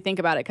really think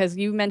about it, because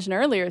you mentioned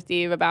earlier,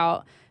 Steve,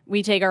 about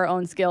we take our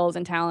own skills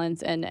and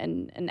talents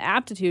and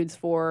aptitudes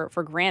for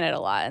granted a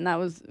lot, and that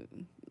was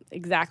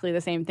exactly the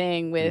same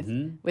thing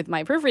with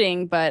my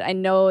proofreading. But I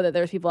know that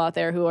there's people out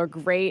there who are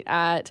great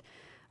at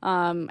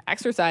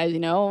exercise,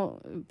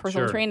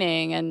 personal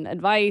training and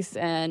advice,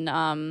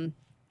 and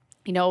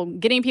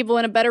getting people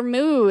in a better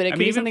mood.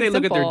 Even if they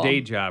look at their day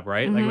job,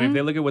 right? Like if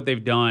they look at what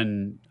they've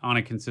done on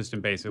a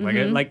consistent basis,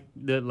 like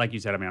you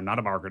said, I'm not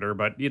a marketer,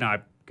 but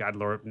God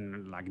Lord,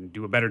 I can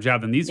do a better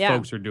job than these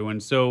folks are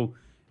doing. So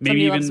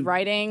maybe somebody loves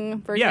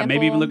writing, for example.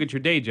 Maybe even look at your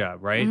day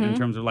job, right? In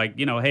terms of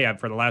hey,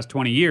 for the last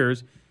 20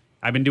 years,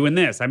 I've been doing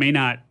this. I may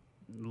not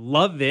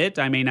love it.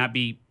 I may not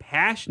be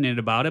passionate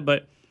about it,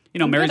 but,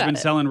 Mary's been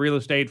selling real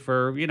estate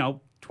for,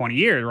 20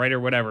 years, right? Or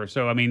whatever.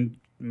 So,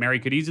 Mary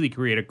could easily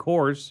create a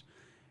course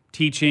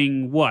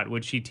teaching what?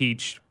 Would she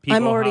teach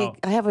people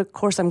I have a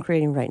course I'm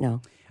creating right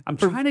now. I'm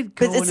trying to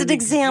go. But it's an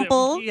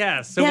example.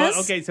 Yes. So,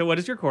 yes. So what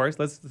is your course?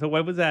 So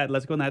what was that?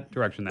 Let's go in that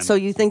direction then. So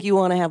you think you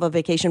want to have a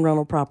vacation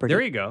rental property?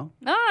 There you go.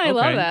 Oh, I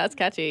love that. That's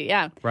catchy.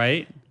 Yeah.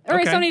 Right. Or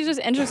if somebody's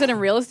just interested in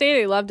real estate,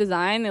 they love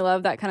design, they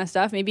love that kind of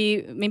stuff.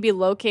 Maybe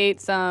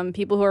locate some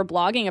people who are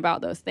blogging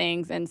about those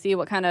things and see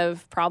what kind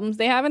of problems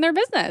they have in their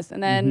business.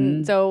 And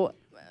then, so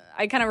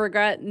I kind of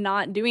regret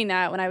not doing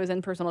that when I was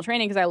in personal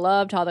training, because I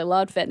loved health, I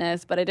loved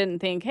fitness, but I didn't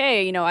think,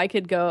 hey, I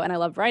could go, and I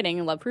love writing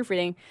and love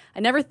proofreading.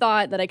 I never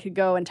thought that I could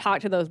go and talk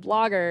to those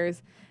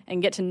bloggers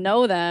and get to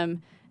know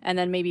them, and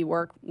then maybe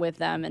work with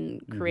them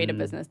and create a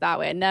business that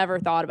way. I never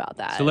thought about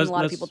that, and a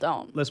lot of people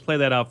don't. Let's play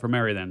that out for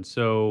Mary then.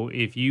 So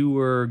if you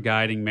were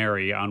guiding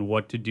Mary on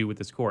what to do with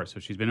this course, so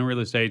she's been in real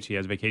estate, she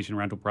has vacation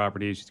rental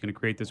properties, she's going to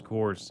create this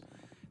course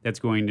that's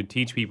going to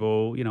teach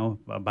people,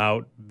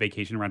 about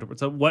vacation rental.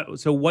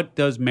 So what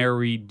does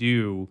Mary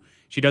do?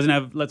 She doesn't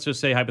have, let's just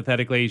say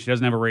hypothetically, she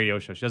doesn't have a radio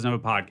show, she doesn't have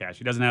a podcast,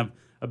 she doesn't have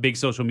a big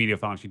social media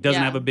following, she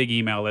doesn't have a big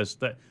email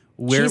list.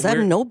 She's a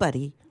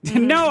nobody.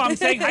 No, I'm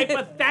saying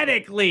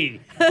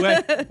hypothetically.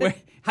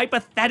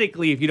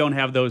 Hypothetically, if you don't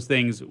have those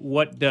things,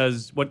 what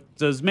does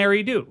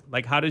Mary do?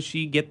 Like, how does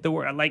she get the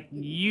word? Like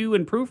you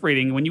in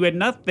proofreading, when you had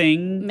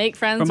nothing, make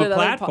friends from with a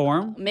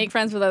platform. Make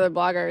friends with other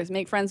bloggers.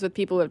 Make friends with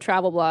people who have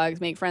travel blogs.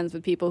 Make friends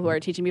with people who are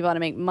teaching people how to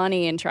make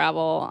money in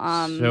travel.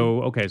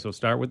 So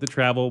start with the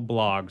travel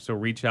blog. So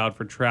reach out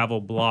for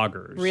travel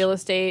bloggers, real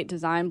estate,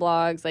 design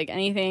blogs, like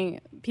anything.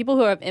 People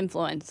who have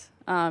influence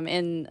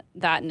in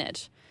that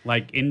niche.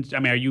 Like,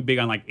 are you big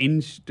on like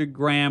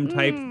Instagram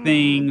type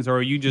things, or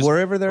are you just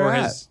wherever they're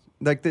at?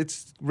 Like,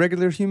 it's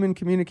regular human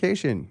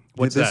communication.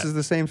 What's this that? is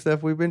the same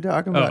stuff we've been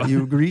talking about.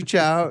 You reach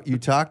out, you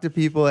talk to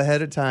people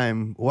ahead of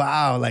time.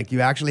 Wow, like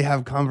you actually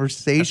have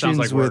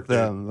conversations with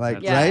them.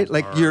 Like, right?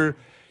 Like you're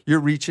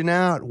reaching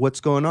out.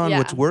 What's going on?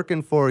 What's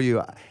working for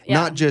you?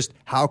 Not just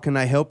how can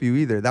I help you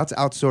either. That's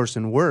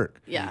outsourcing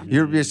work. Yeah.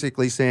 You're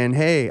basically saying,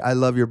 hey, I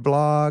love your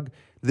blog.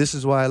 This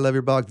is why I love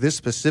your blog. This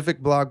specific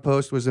blog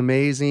post was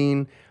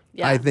amazing.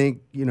 Yeah. I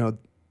think,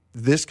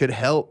 this could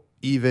help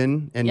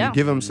even, and you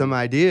give them some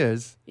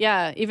ideas.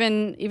 Yeah,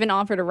 even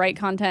offer to write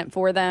content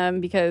for them,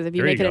 because if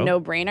you make it a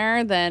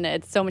no-brainer, then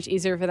it's so much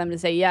easier for them to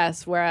say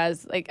yes.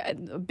 Whereas, like, a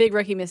big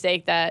rookie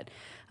mistake that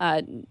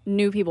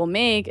new people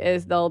make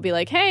is they'll be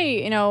like,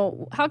 hey,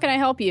 how can I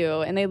help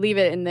you? And they leave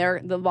it in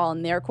the ball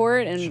in their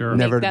court and make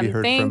Never them to be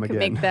heard think, from again.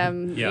 make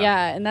them,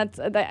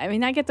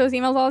 and I get those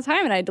emails all the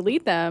time and I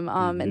delete them.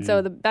 And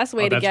so the best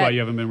way to that's why you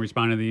haven't been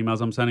responding to the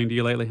emails I'm sending to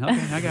you lately.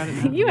 Okay, I got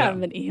it. You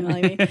haven't been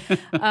emailing me.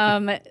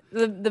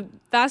 The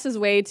fastest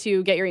way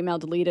to get your email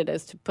deleted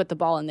is to put the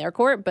ball in their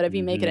court. But if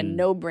you make it a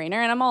no-brainer,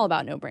 and I'm all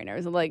about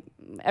no-brainers, like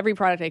every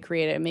product I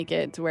create, I make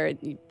it to where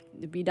it'd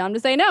be dumb to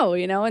say no,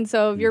 And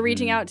so if you're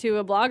reaching out to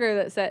a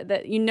blogger that said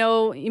that you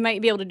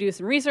might be able to do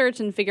some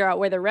research and figure out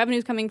where their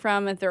revenue's coming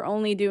from. If they're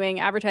only doing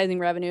advertising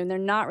revenue and they're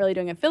not really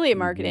doing affiliate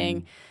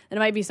marketing, then it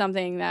might be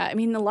something that,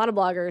 a lot of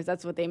bloggers,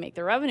 that's what they make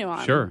their revenue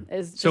on. Sure.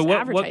 Is just so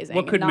advertising.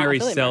 what could Mary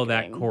sell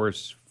marketing. that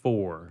course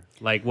for?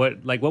 Like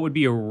what would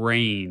be a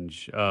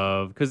range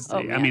of? Because Oh,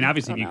 I mean, man.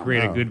 obviously, I if you don't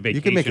create a Oh, good vacation,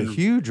 you can make a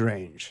huge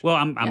range. Well,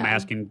 I'm Yeah.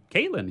 asking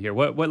Caitlin here.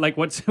 What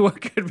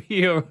could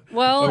be a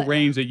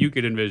range that you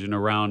could envision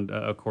around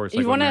a course?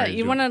 Like You what want to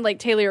Mary's doing? like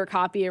tailor your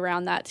copy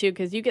around that too,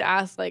 because you could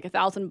ask like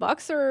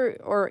 $1,000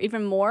 or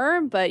even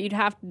more, but you'd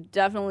have to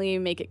definitely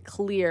make it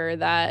clear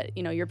that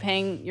you're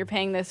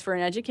paying this for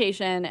an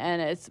education,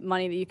 and it's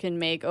money that you can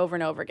make over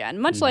and over again.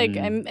 Much like,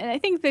 and I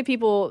think the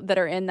people that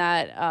are in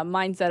that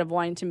mindset of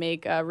wanting to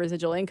make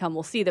residual income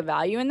will see the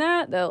value in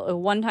that, a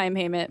one-time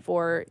payment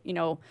for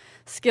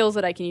skills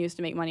that I can use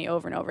to make money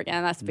over and over again.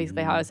 And that's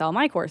basically how I sell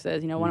my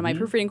courses. One of my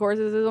proofreading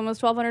courses is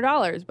almost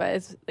 $1,200, but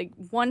it's like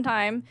one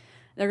time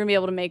they're going to be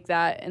able to make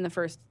that in the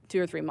first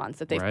 2 or 3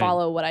 months if they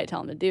follow what I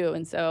tell them to do.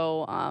 And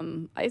so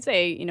I'd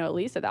say, at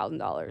least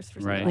 $1,000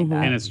 for something like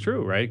that. And it's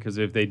true, right? Because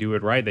if they do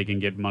it right, they can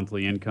get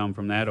monthly income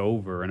from that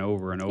over and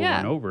over and over Yeah.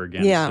 and over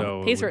again. Yeah.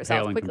 So Pays it for would itself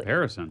pale in quickly.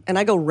 comparison. And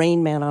I go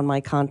Rain Man on my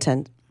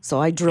content,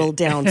 so I drill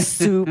down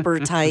super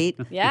tight.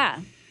 Yeah.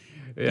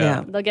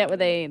 Yeah. They'll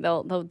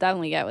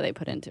definitely get what they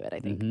put into it, I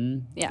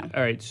think. Yeah.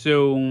 All right,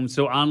 so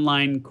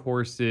online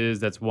courses,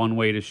 that's one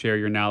way to share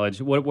your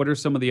knowledge. What are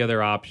some of the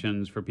other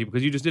options for people?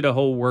 Because you just did a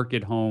whole work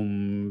at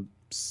home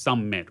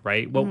summit,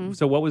 right?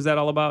 So what was that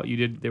all about?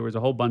 There was a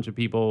whole bunch of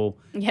people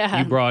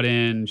you brought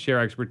in, share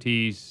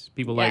expertise,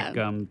 people like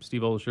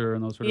Steve Olsher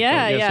and those sort of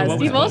Yeah, folks. yeah. So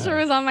Steve Olsher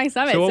was on my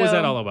summit. So what was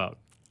that all about?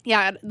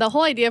 Yeah, the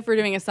whole idea for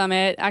doing a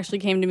summit actually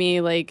came to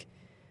me like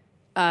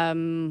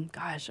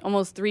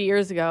almost 3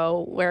 years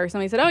ago, where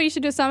somebody said, "Oh, you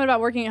should do a summit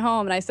about working at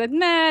home," and I said,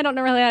 "Nah, I don't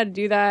know really how to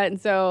do that."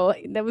 And so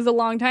that was a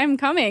long time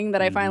coming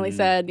that I finally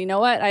said, "You know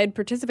what?" I had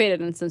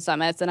participated in some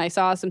summits, and I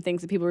saw some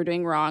things that people were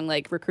doing wrong,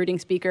 like recruiting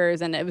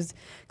speakers, and it was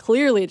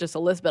clearly just a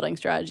list building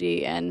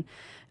strategy. And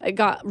it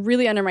got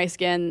really under my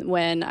skin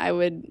when I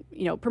would,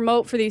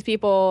 promote for these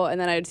people, and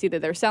then I would see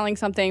that they're selling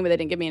something, but they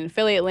didn't give me an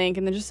affiliate link,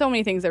 and then just so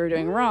many things they were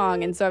doing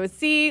wrong. And so I would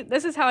see,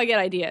 this is how I get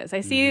ideas.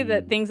 I see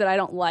that things that I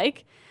don't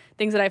like,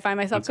 things that I find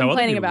myself That's how other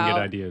complaining people get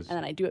about, ideas. and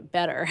then I do it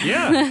better.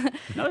 Yeah.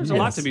 No, there's a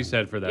lot to be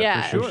said for that,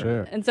 Yeah. for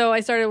sure. And so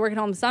I started Work at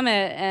Home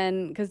Summit,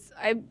 and because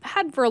I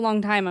had for a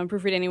long time on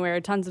Proofread Anywhere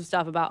tons of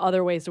stuff about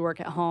other ways to work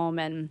at home,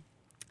 and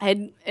I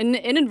had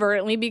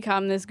inadvertently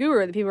become this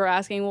guru that people were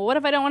asking, well, what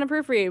if I don't want to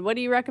proofread? What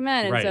do you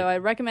recommend? And so I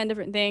recommend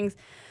different things.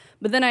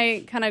 But then I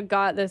kind of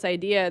got this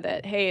idea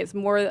that, hey, it's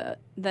more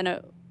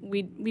than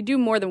we do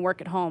more than work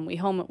at home. We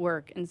home at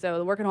work. And so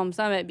the Work at Home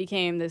Summit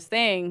became this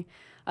thing.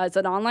 It's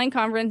an online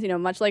conference,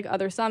 much like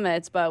other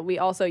summits, but we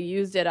also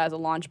used it as a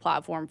launch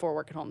platform for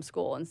Work at Home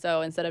School. And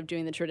so instead of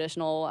doing the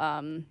traditional,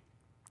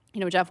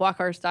 Jeff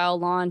Walker style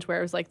launch where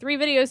it was like 3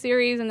 video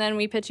series and then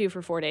we pitch you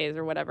for 4 days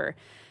or whatever,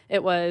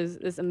 it was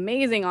this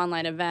amazing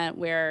online event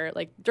where,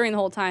 like, during the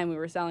whole time we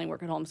were selling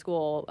Work at Home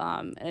School,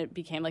 and it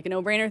became like a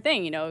no-brainer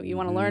thing. You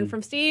want to learn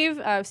from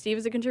Steve. Steve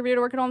is a contributor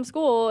to Work at Home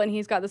School, and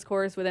he's got this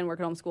course within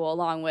Work at Home School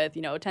along with,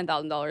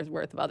 $10,000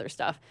 worth of other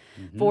stuff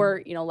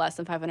for, less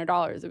than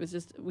 $500. It was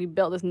just, we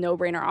built this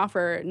no-brainer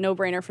offer,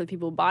 no-brainer for the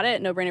people who bought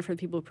it, no-brainer for the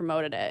people who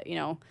promoted it,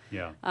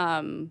 Yeah.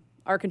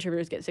 Our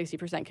contributors get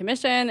 60%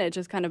 commission. It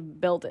just kind of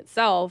built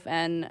itself,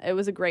 and it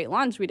was a great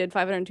launch. We did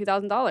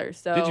 $502,000.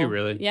 So Did you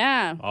really?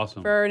 Yeah.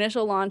 Awesome. For our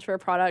initial launch for a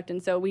product.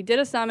 And so we did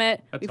a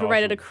summit. That's we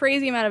provided awesome. a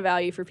crazy amount of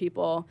value for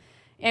people,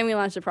 and we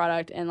launched the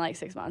product in like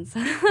 6 months.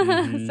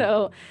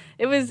 So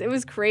it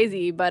was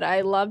crazy, but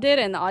I loved it,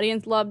 and the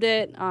audience loved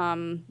it.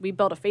 We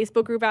built a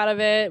Facebook group out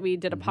of it. We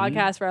did a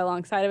podcast right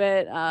alongside of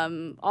it.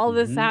 All of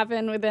this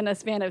happened within a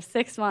span of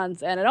 6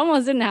 months, and it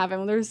almost didn't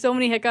happen. There were so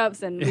many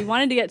hiccups, and we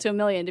wanted to get to $1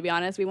 million, to be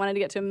honest. We wanted to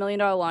get to $1 million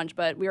launch,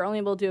 but we were only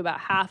able to do about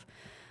half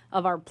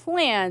of our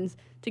plans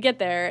to get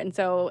there. And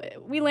so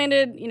we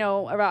landed,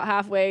 about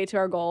halfway to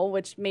our goal,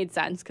 which made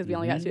sense because we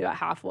only got to do about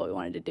half of what we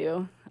wanted to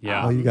do.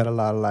 Yeah. Oh, you got a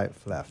lot of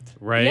life left.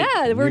 Right?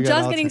 Yeah, we're You got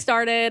just all getting time.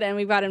 started, and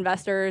we've got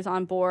investors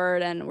on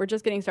board, and we're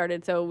just getting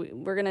started. So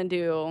we're going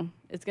to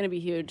it's going to be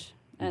huge,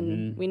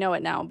 and we know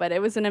it now. But it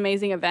was an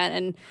amazing event,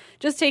 and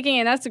just taking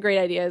it, that's a great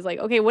idea. Is like,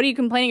 okay, what are you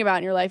complaining about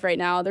in your life right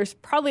now? There's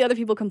probably other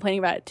people complaining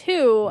about it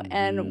too,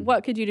 and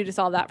what could you do to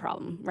solve that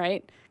problem,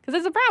 right? Because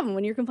it's a problem.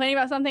 When you're complaining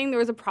about something, there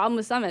was a problem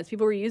with summits.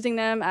 People were using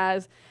them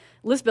as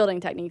list building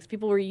techniques.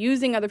 People were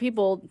using other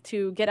people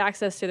to get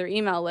access to their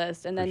email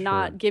list and then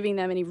not giving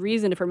them any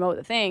reason to promote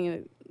the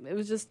thing. It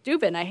was just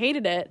stupid, and I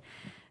hated it.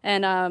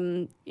 And,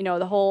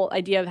 the whole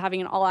idea of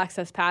having an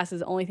all-access pass is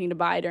the only thing to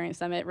buy during a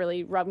summit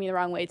really rubbed me the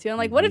wrong way, too. I'm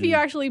like, what if you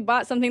actually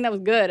bought something that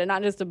was good and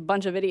not just a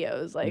bunch of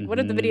videos? Like, what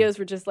if the videos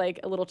were just, like,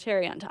 a little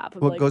cherry on top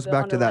of, Well, like, it goes the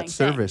back to underlying that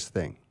thing? service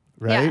thing,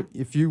 right?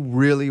 If you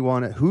really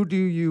want to, who do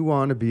you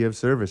want to be of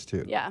service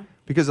to? Yeah.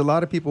 Because a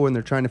lot of people, when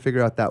they're trying to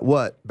figure out that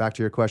what, back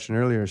to your question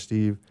earlier,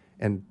 Steve,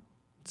 and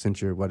since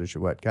you're what is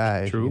your what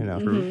guy, True,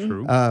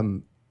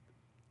 true.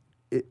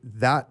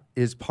 that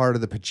is part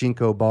of the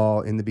pachinko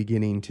ball in the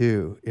beginning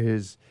too.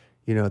 Is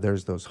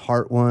there's those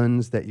heart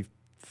ones that you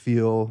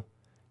feel.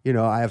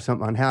 I have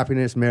something on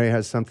happiness. Mary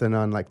has something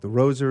on like the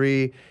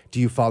rosary. Do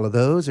you follow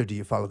those or do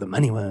you follow the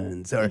money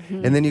ones? Or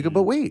and then you go,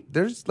 but wait,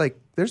 there's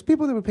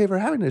people that would pay for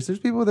happiness. There's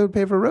people that would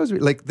pay for rosary.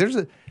 Like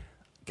guys,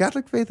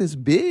 Catholic faith is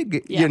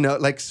big, Yeah.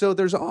 like, so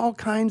there's all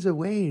kinds of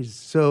ways.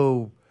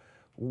 So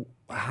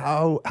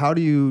how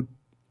do you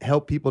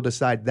help people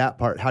decide that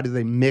part? How do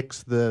they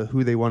mix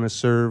who they want to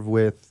serve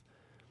with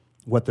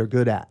what they're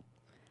good at?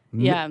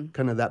 Yeah.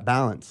 Kind of that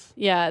balance.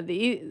 Yeah,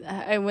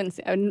 I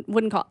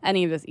wouldn't call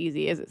any of this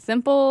easy. Is it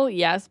simple?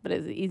 Yes, but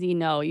is it easy?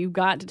 No. You've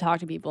got to talk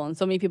to people, and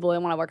so many people, they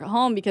want to work at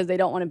home because they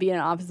don't want to be in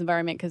an office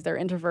environment because they're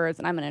introverts,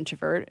 and I'm an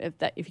introvert.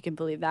 If you can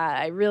believe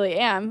that, I really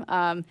am.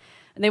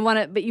 And they want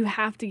to, but you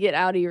have to get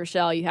out of your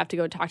shell. You have to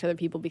go talk to other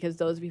people because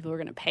those people are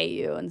going to pay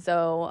you, and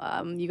so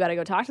you got to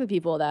go talk to the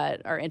people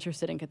that are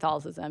interested in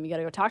Catholicism. You got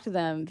to go talk to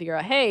them, figure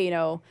out, hey,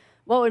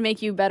 what would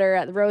make you better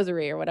at the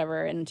rosary or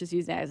whatever, and just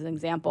use that as an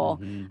example.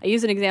 Mm-hmm. I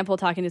used an example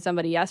talking to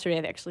somebody yesterday.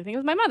 I actually think it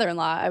was my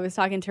mother-in-law. I was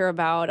talking to her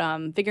about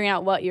figuring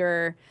out what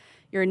your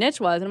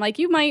niche was. And I'm like,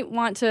 you might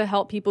want to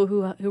help people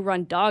who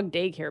run dog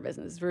daycare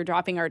businesses. We're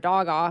dropping our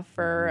dog off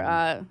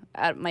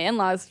at my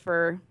in-laws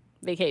for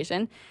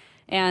vacation.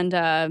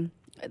 And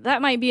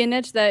that might be a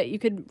niche that you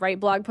could write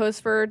blog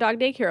posts for dog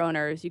daycare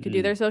owners. You could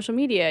do their social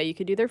media. You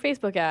could do their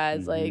Facebook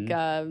ads,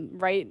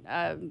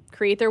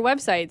 create their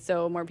website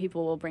so more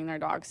people will bring their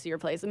dogs to your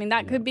place. I mean,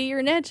 that could be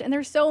your niche. And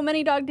there's so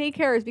many dog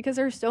daycares because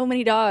there's so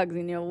many dogs.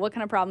 And, what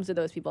kind of problems do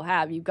those people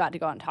have? You've got to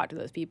go out and talk to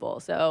those people.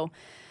 So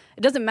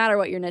it doesn't matter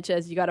what your niche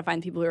is. You got to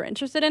find people who are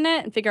interested in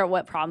it and figure out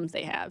what problems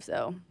they have.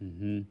 So.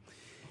 Mm-hmm.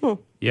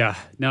 Yeah,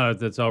 no,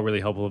 that's all really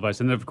helpful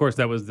advice. And of course,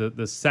 that was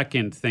the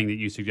second thing that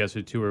you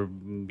suggested to her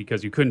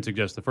because you couldn't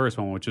suggest the first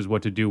one, which is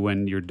what to do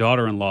when your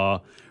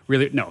daughter-in-law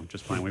really... No,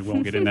 just playing. We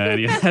won't get into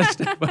any of that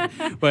stuff.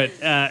 But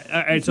all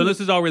right, so this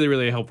is all really,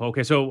 really helpful.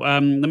 Okay, so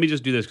let me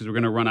just do this because we're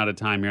going to run out of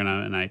time here,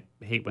 and I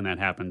hate when that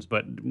happens.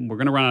 But we're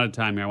going to run out of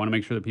time here. I want to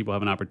make sure that people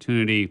have an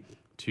opportunity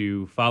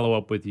to follow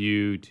up with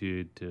you.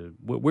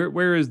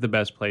 Where is the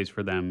best place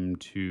for them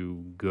to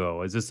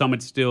go? Is the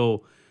summit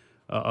still...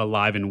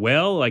 alive and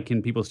well? Like,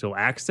 can people still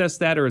access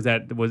that, or is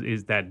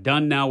that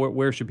done now?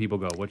 Where should people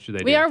go? What should they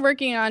do? We are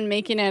working on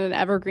making it an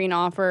evergreen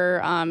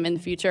offer in the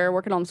future.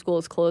 Work at Home School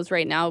is closed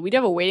right now. We do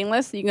have a waiting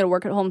list. You can go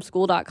to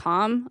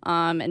workathomeschool.com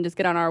and just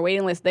get on our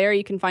waiting list there.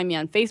 You can find me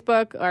on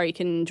Facebook, or you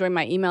can join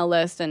my email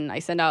list, and I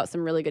send out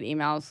some really good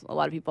emails. A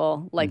lot of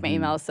people like my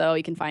emails, so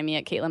you can find me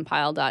at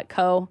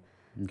caitlinpyle.co.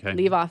 Okay.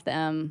 Leave off the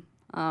M.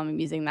 I'm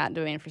using that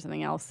domain for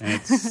something else. And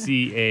it's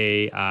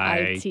CAITLIN.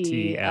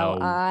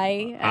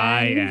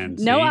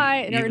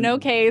 No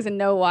K's and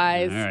no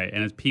Y's. All right,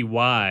 and it's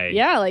PY.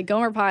 Yeah, like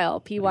Gomer Pyle,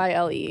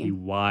 PYLE.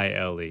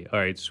 PYLE. All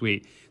right,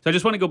 sweet. So I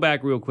just want to go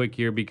back real quick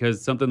here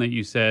because something that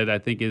you said I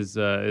think is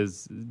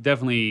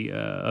definitely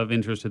of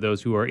interest to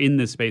those who are in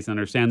this space and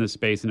understand this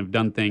space and have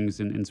done things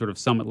in sort of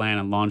summit land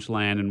and launch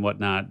land and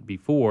whatnot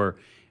before.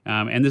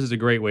 And this is a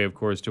great way, of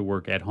course, to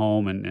work at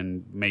home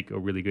and make a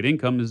really good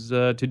income is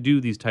to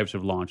do these types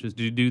of launches,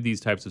 to do these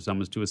types of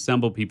summits, to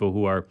assemble people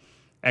who are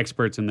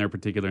experts in their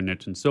particular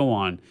niche and so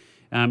on.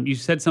 You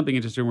said something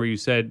interesting where you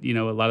said, a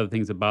lot of the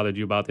things that bothered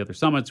you about the other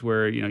summits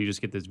where, you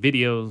just get this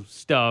video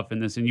stuff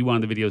and you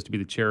wanted the videos to be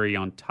the cherry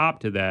on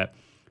top to that.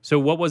 So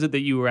what was it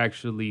that you were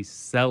actually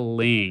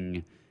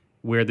selling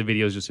where the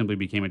videos just simply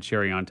became a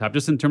cherry on top,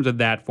 just in terms of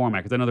that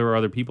format? Because I know there are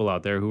other people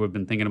out there who have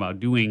been thinking about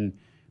doing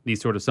these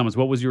sort of summits.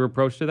 What was your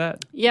approach to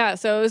that? Yeah,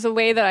 so it was a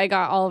way that I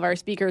got all of our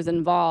speakers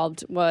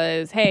involved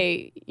was,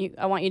 hey,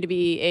 I want you to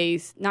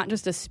be not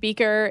just a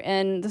speaker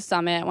in the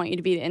summit, I want you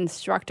to be the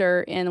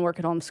instructor in Work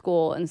at Home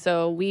School. And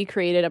so we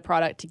created a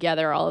product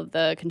together, all of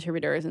the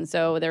contributors. And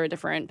so there were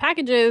different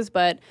packages,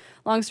 but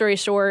long story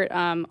short,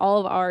 all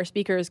of our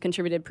speakers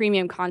contributed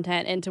premium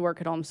content into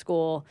Work at Home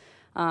School.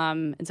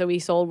 And so we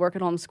sold Work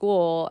at Home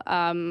School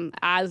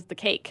as the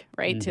cake,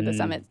 right, to the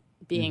summit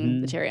being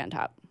the cherry on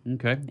top.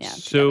 Okay. Yeah,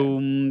 so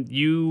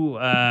you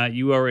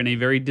are in a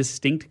very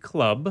distinct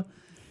club.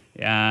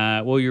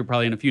 You're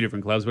probably in a few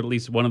different clubs, but at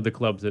least one of the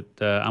clubs that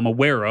I'm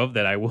aware of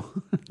that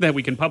that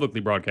we can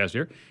publicly broadcast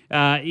here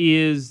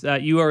is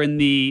you are in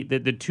the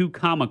 2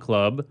 Comma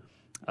Club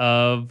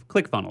of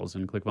ClickFunnels,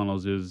 and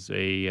ClickFunnels is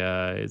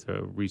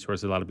a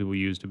resource that a lot of people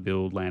use to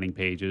build landing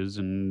pages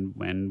and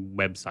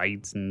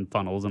websites and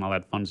funnels and all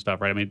that fun stuff,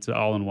 right? I mean, it's an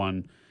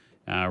all-in-one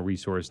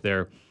resource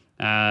there.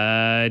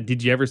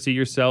 Did you ever see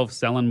yourself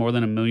selling more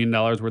than $1 million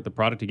worth of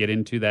product to get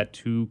into that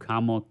 2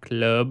 Comma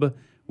Club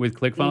with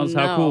ClickFunnels?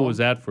 No. How cool was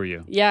that for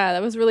you? Yeah,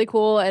 that was really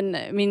cool. And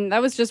I mean,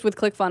 that was just with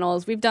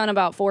ClickFunnels. We've done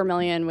about $4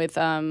 million with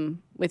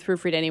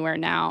Proofread Anywhere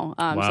now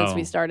since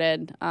we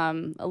started a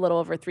little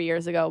over 3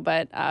 years ago.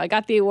 But I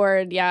got the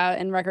award,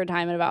 in record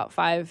time in about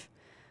 5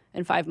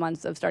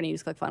 months of starting to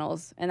use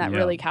ClickFunnels, and that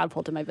really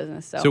catapulted my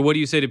business. So what do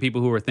you say to people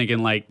who are thinking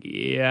like,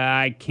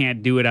 I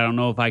can't do it, I don't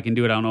know if I can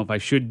do it, I don't know if I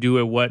should do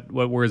it? What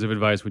words of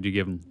advice would you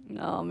give them?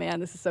 Oh man,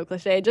 this is so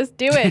cliche. Just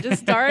do it.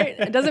 Just start.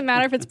 It doesn't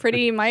matter if it's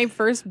pretty. My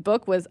first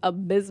book was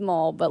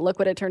abysmal, but look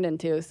what it turned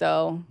into.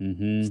 So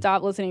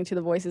stop listening to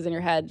the voices in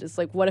your head. Just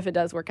like, what if it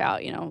does work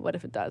out? What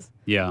if it does?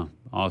 Yeah,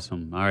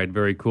 awesome. All right,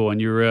 very cool.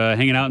 And you're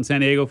hanging out in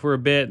San Diego for a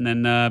bit and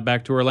then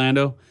back to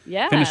Orlando?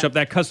 Yeah. Finish up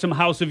that custom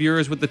house of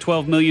yours with the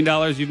 $12 million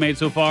you've made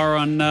so far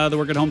on the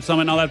Work at Home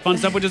Summit and all that fun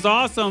stuff, which is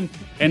awesome.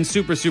 And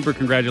super, super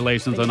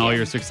congratulations on all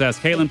your success.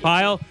 Caitlin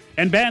Pyle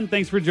and Ben,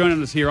 thanks for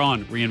joining us here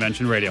on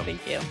Reinvention Radio.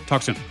 Thank you.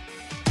 Talk soon.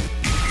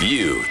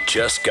 You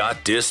just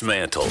got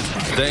dismantled.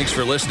 Thanks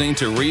for listening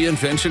to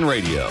Reinvention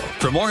Radio.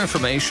 For more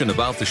information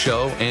about the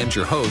show and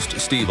your host,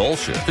 Steve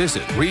Olsher,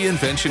 visit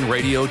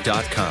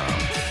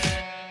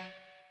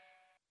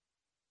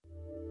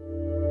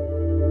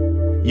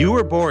reinventionradio.com. You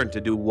were born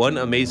to do one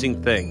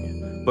amazing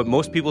thing, but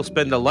most people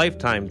spend a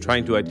lifetime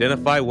trying to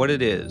identify what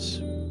it is.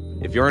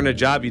 If you're in a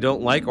job you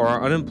don't like or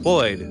are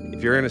unemployed,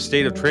 if you're in a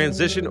state of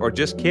transition or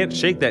just can't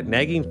shake that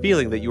nagging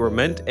feeling that you were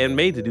meant and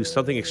made to do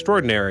something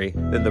extraordinary,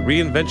 then the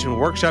Reinvention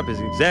Workshop is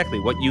exactly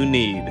what you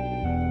need.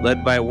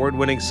 Led by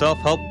award-winning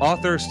self-help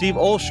author Steve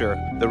Olsher,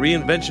 the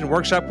Reinvention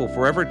Workshop will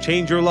forever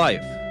change your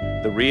life.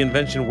 The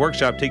Reinvention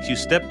Workshop takes you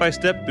step by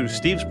step through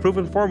Steve's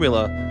proven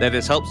formula that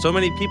has helped so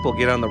many people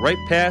get on the right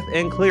path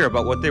and clear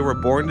about what they were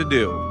born to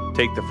do.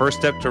 Take the first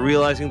step to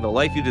realizing the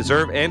life you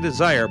deserve and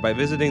desire by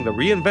visiting the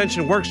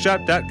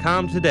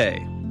reinventionworkshop.com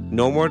today.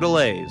 No more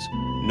delays.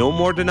 No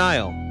more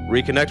denial.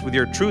 Reconnect with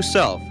your true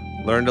self.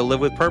 Learn to live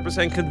with purpose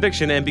and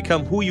conviction and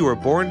become who you were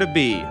born to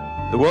be.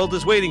 The world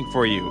is waiting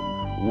for you.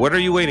 What are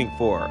you waiting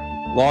for?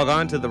 Log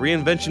on to the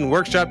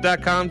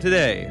reinventionworkshop.com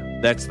today.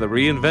 That's the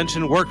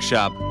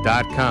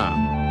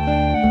reinventionworkshop.com.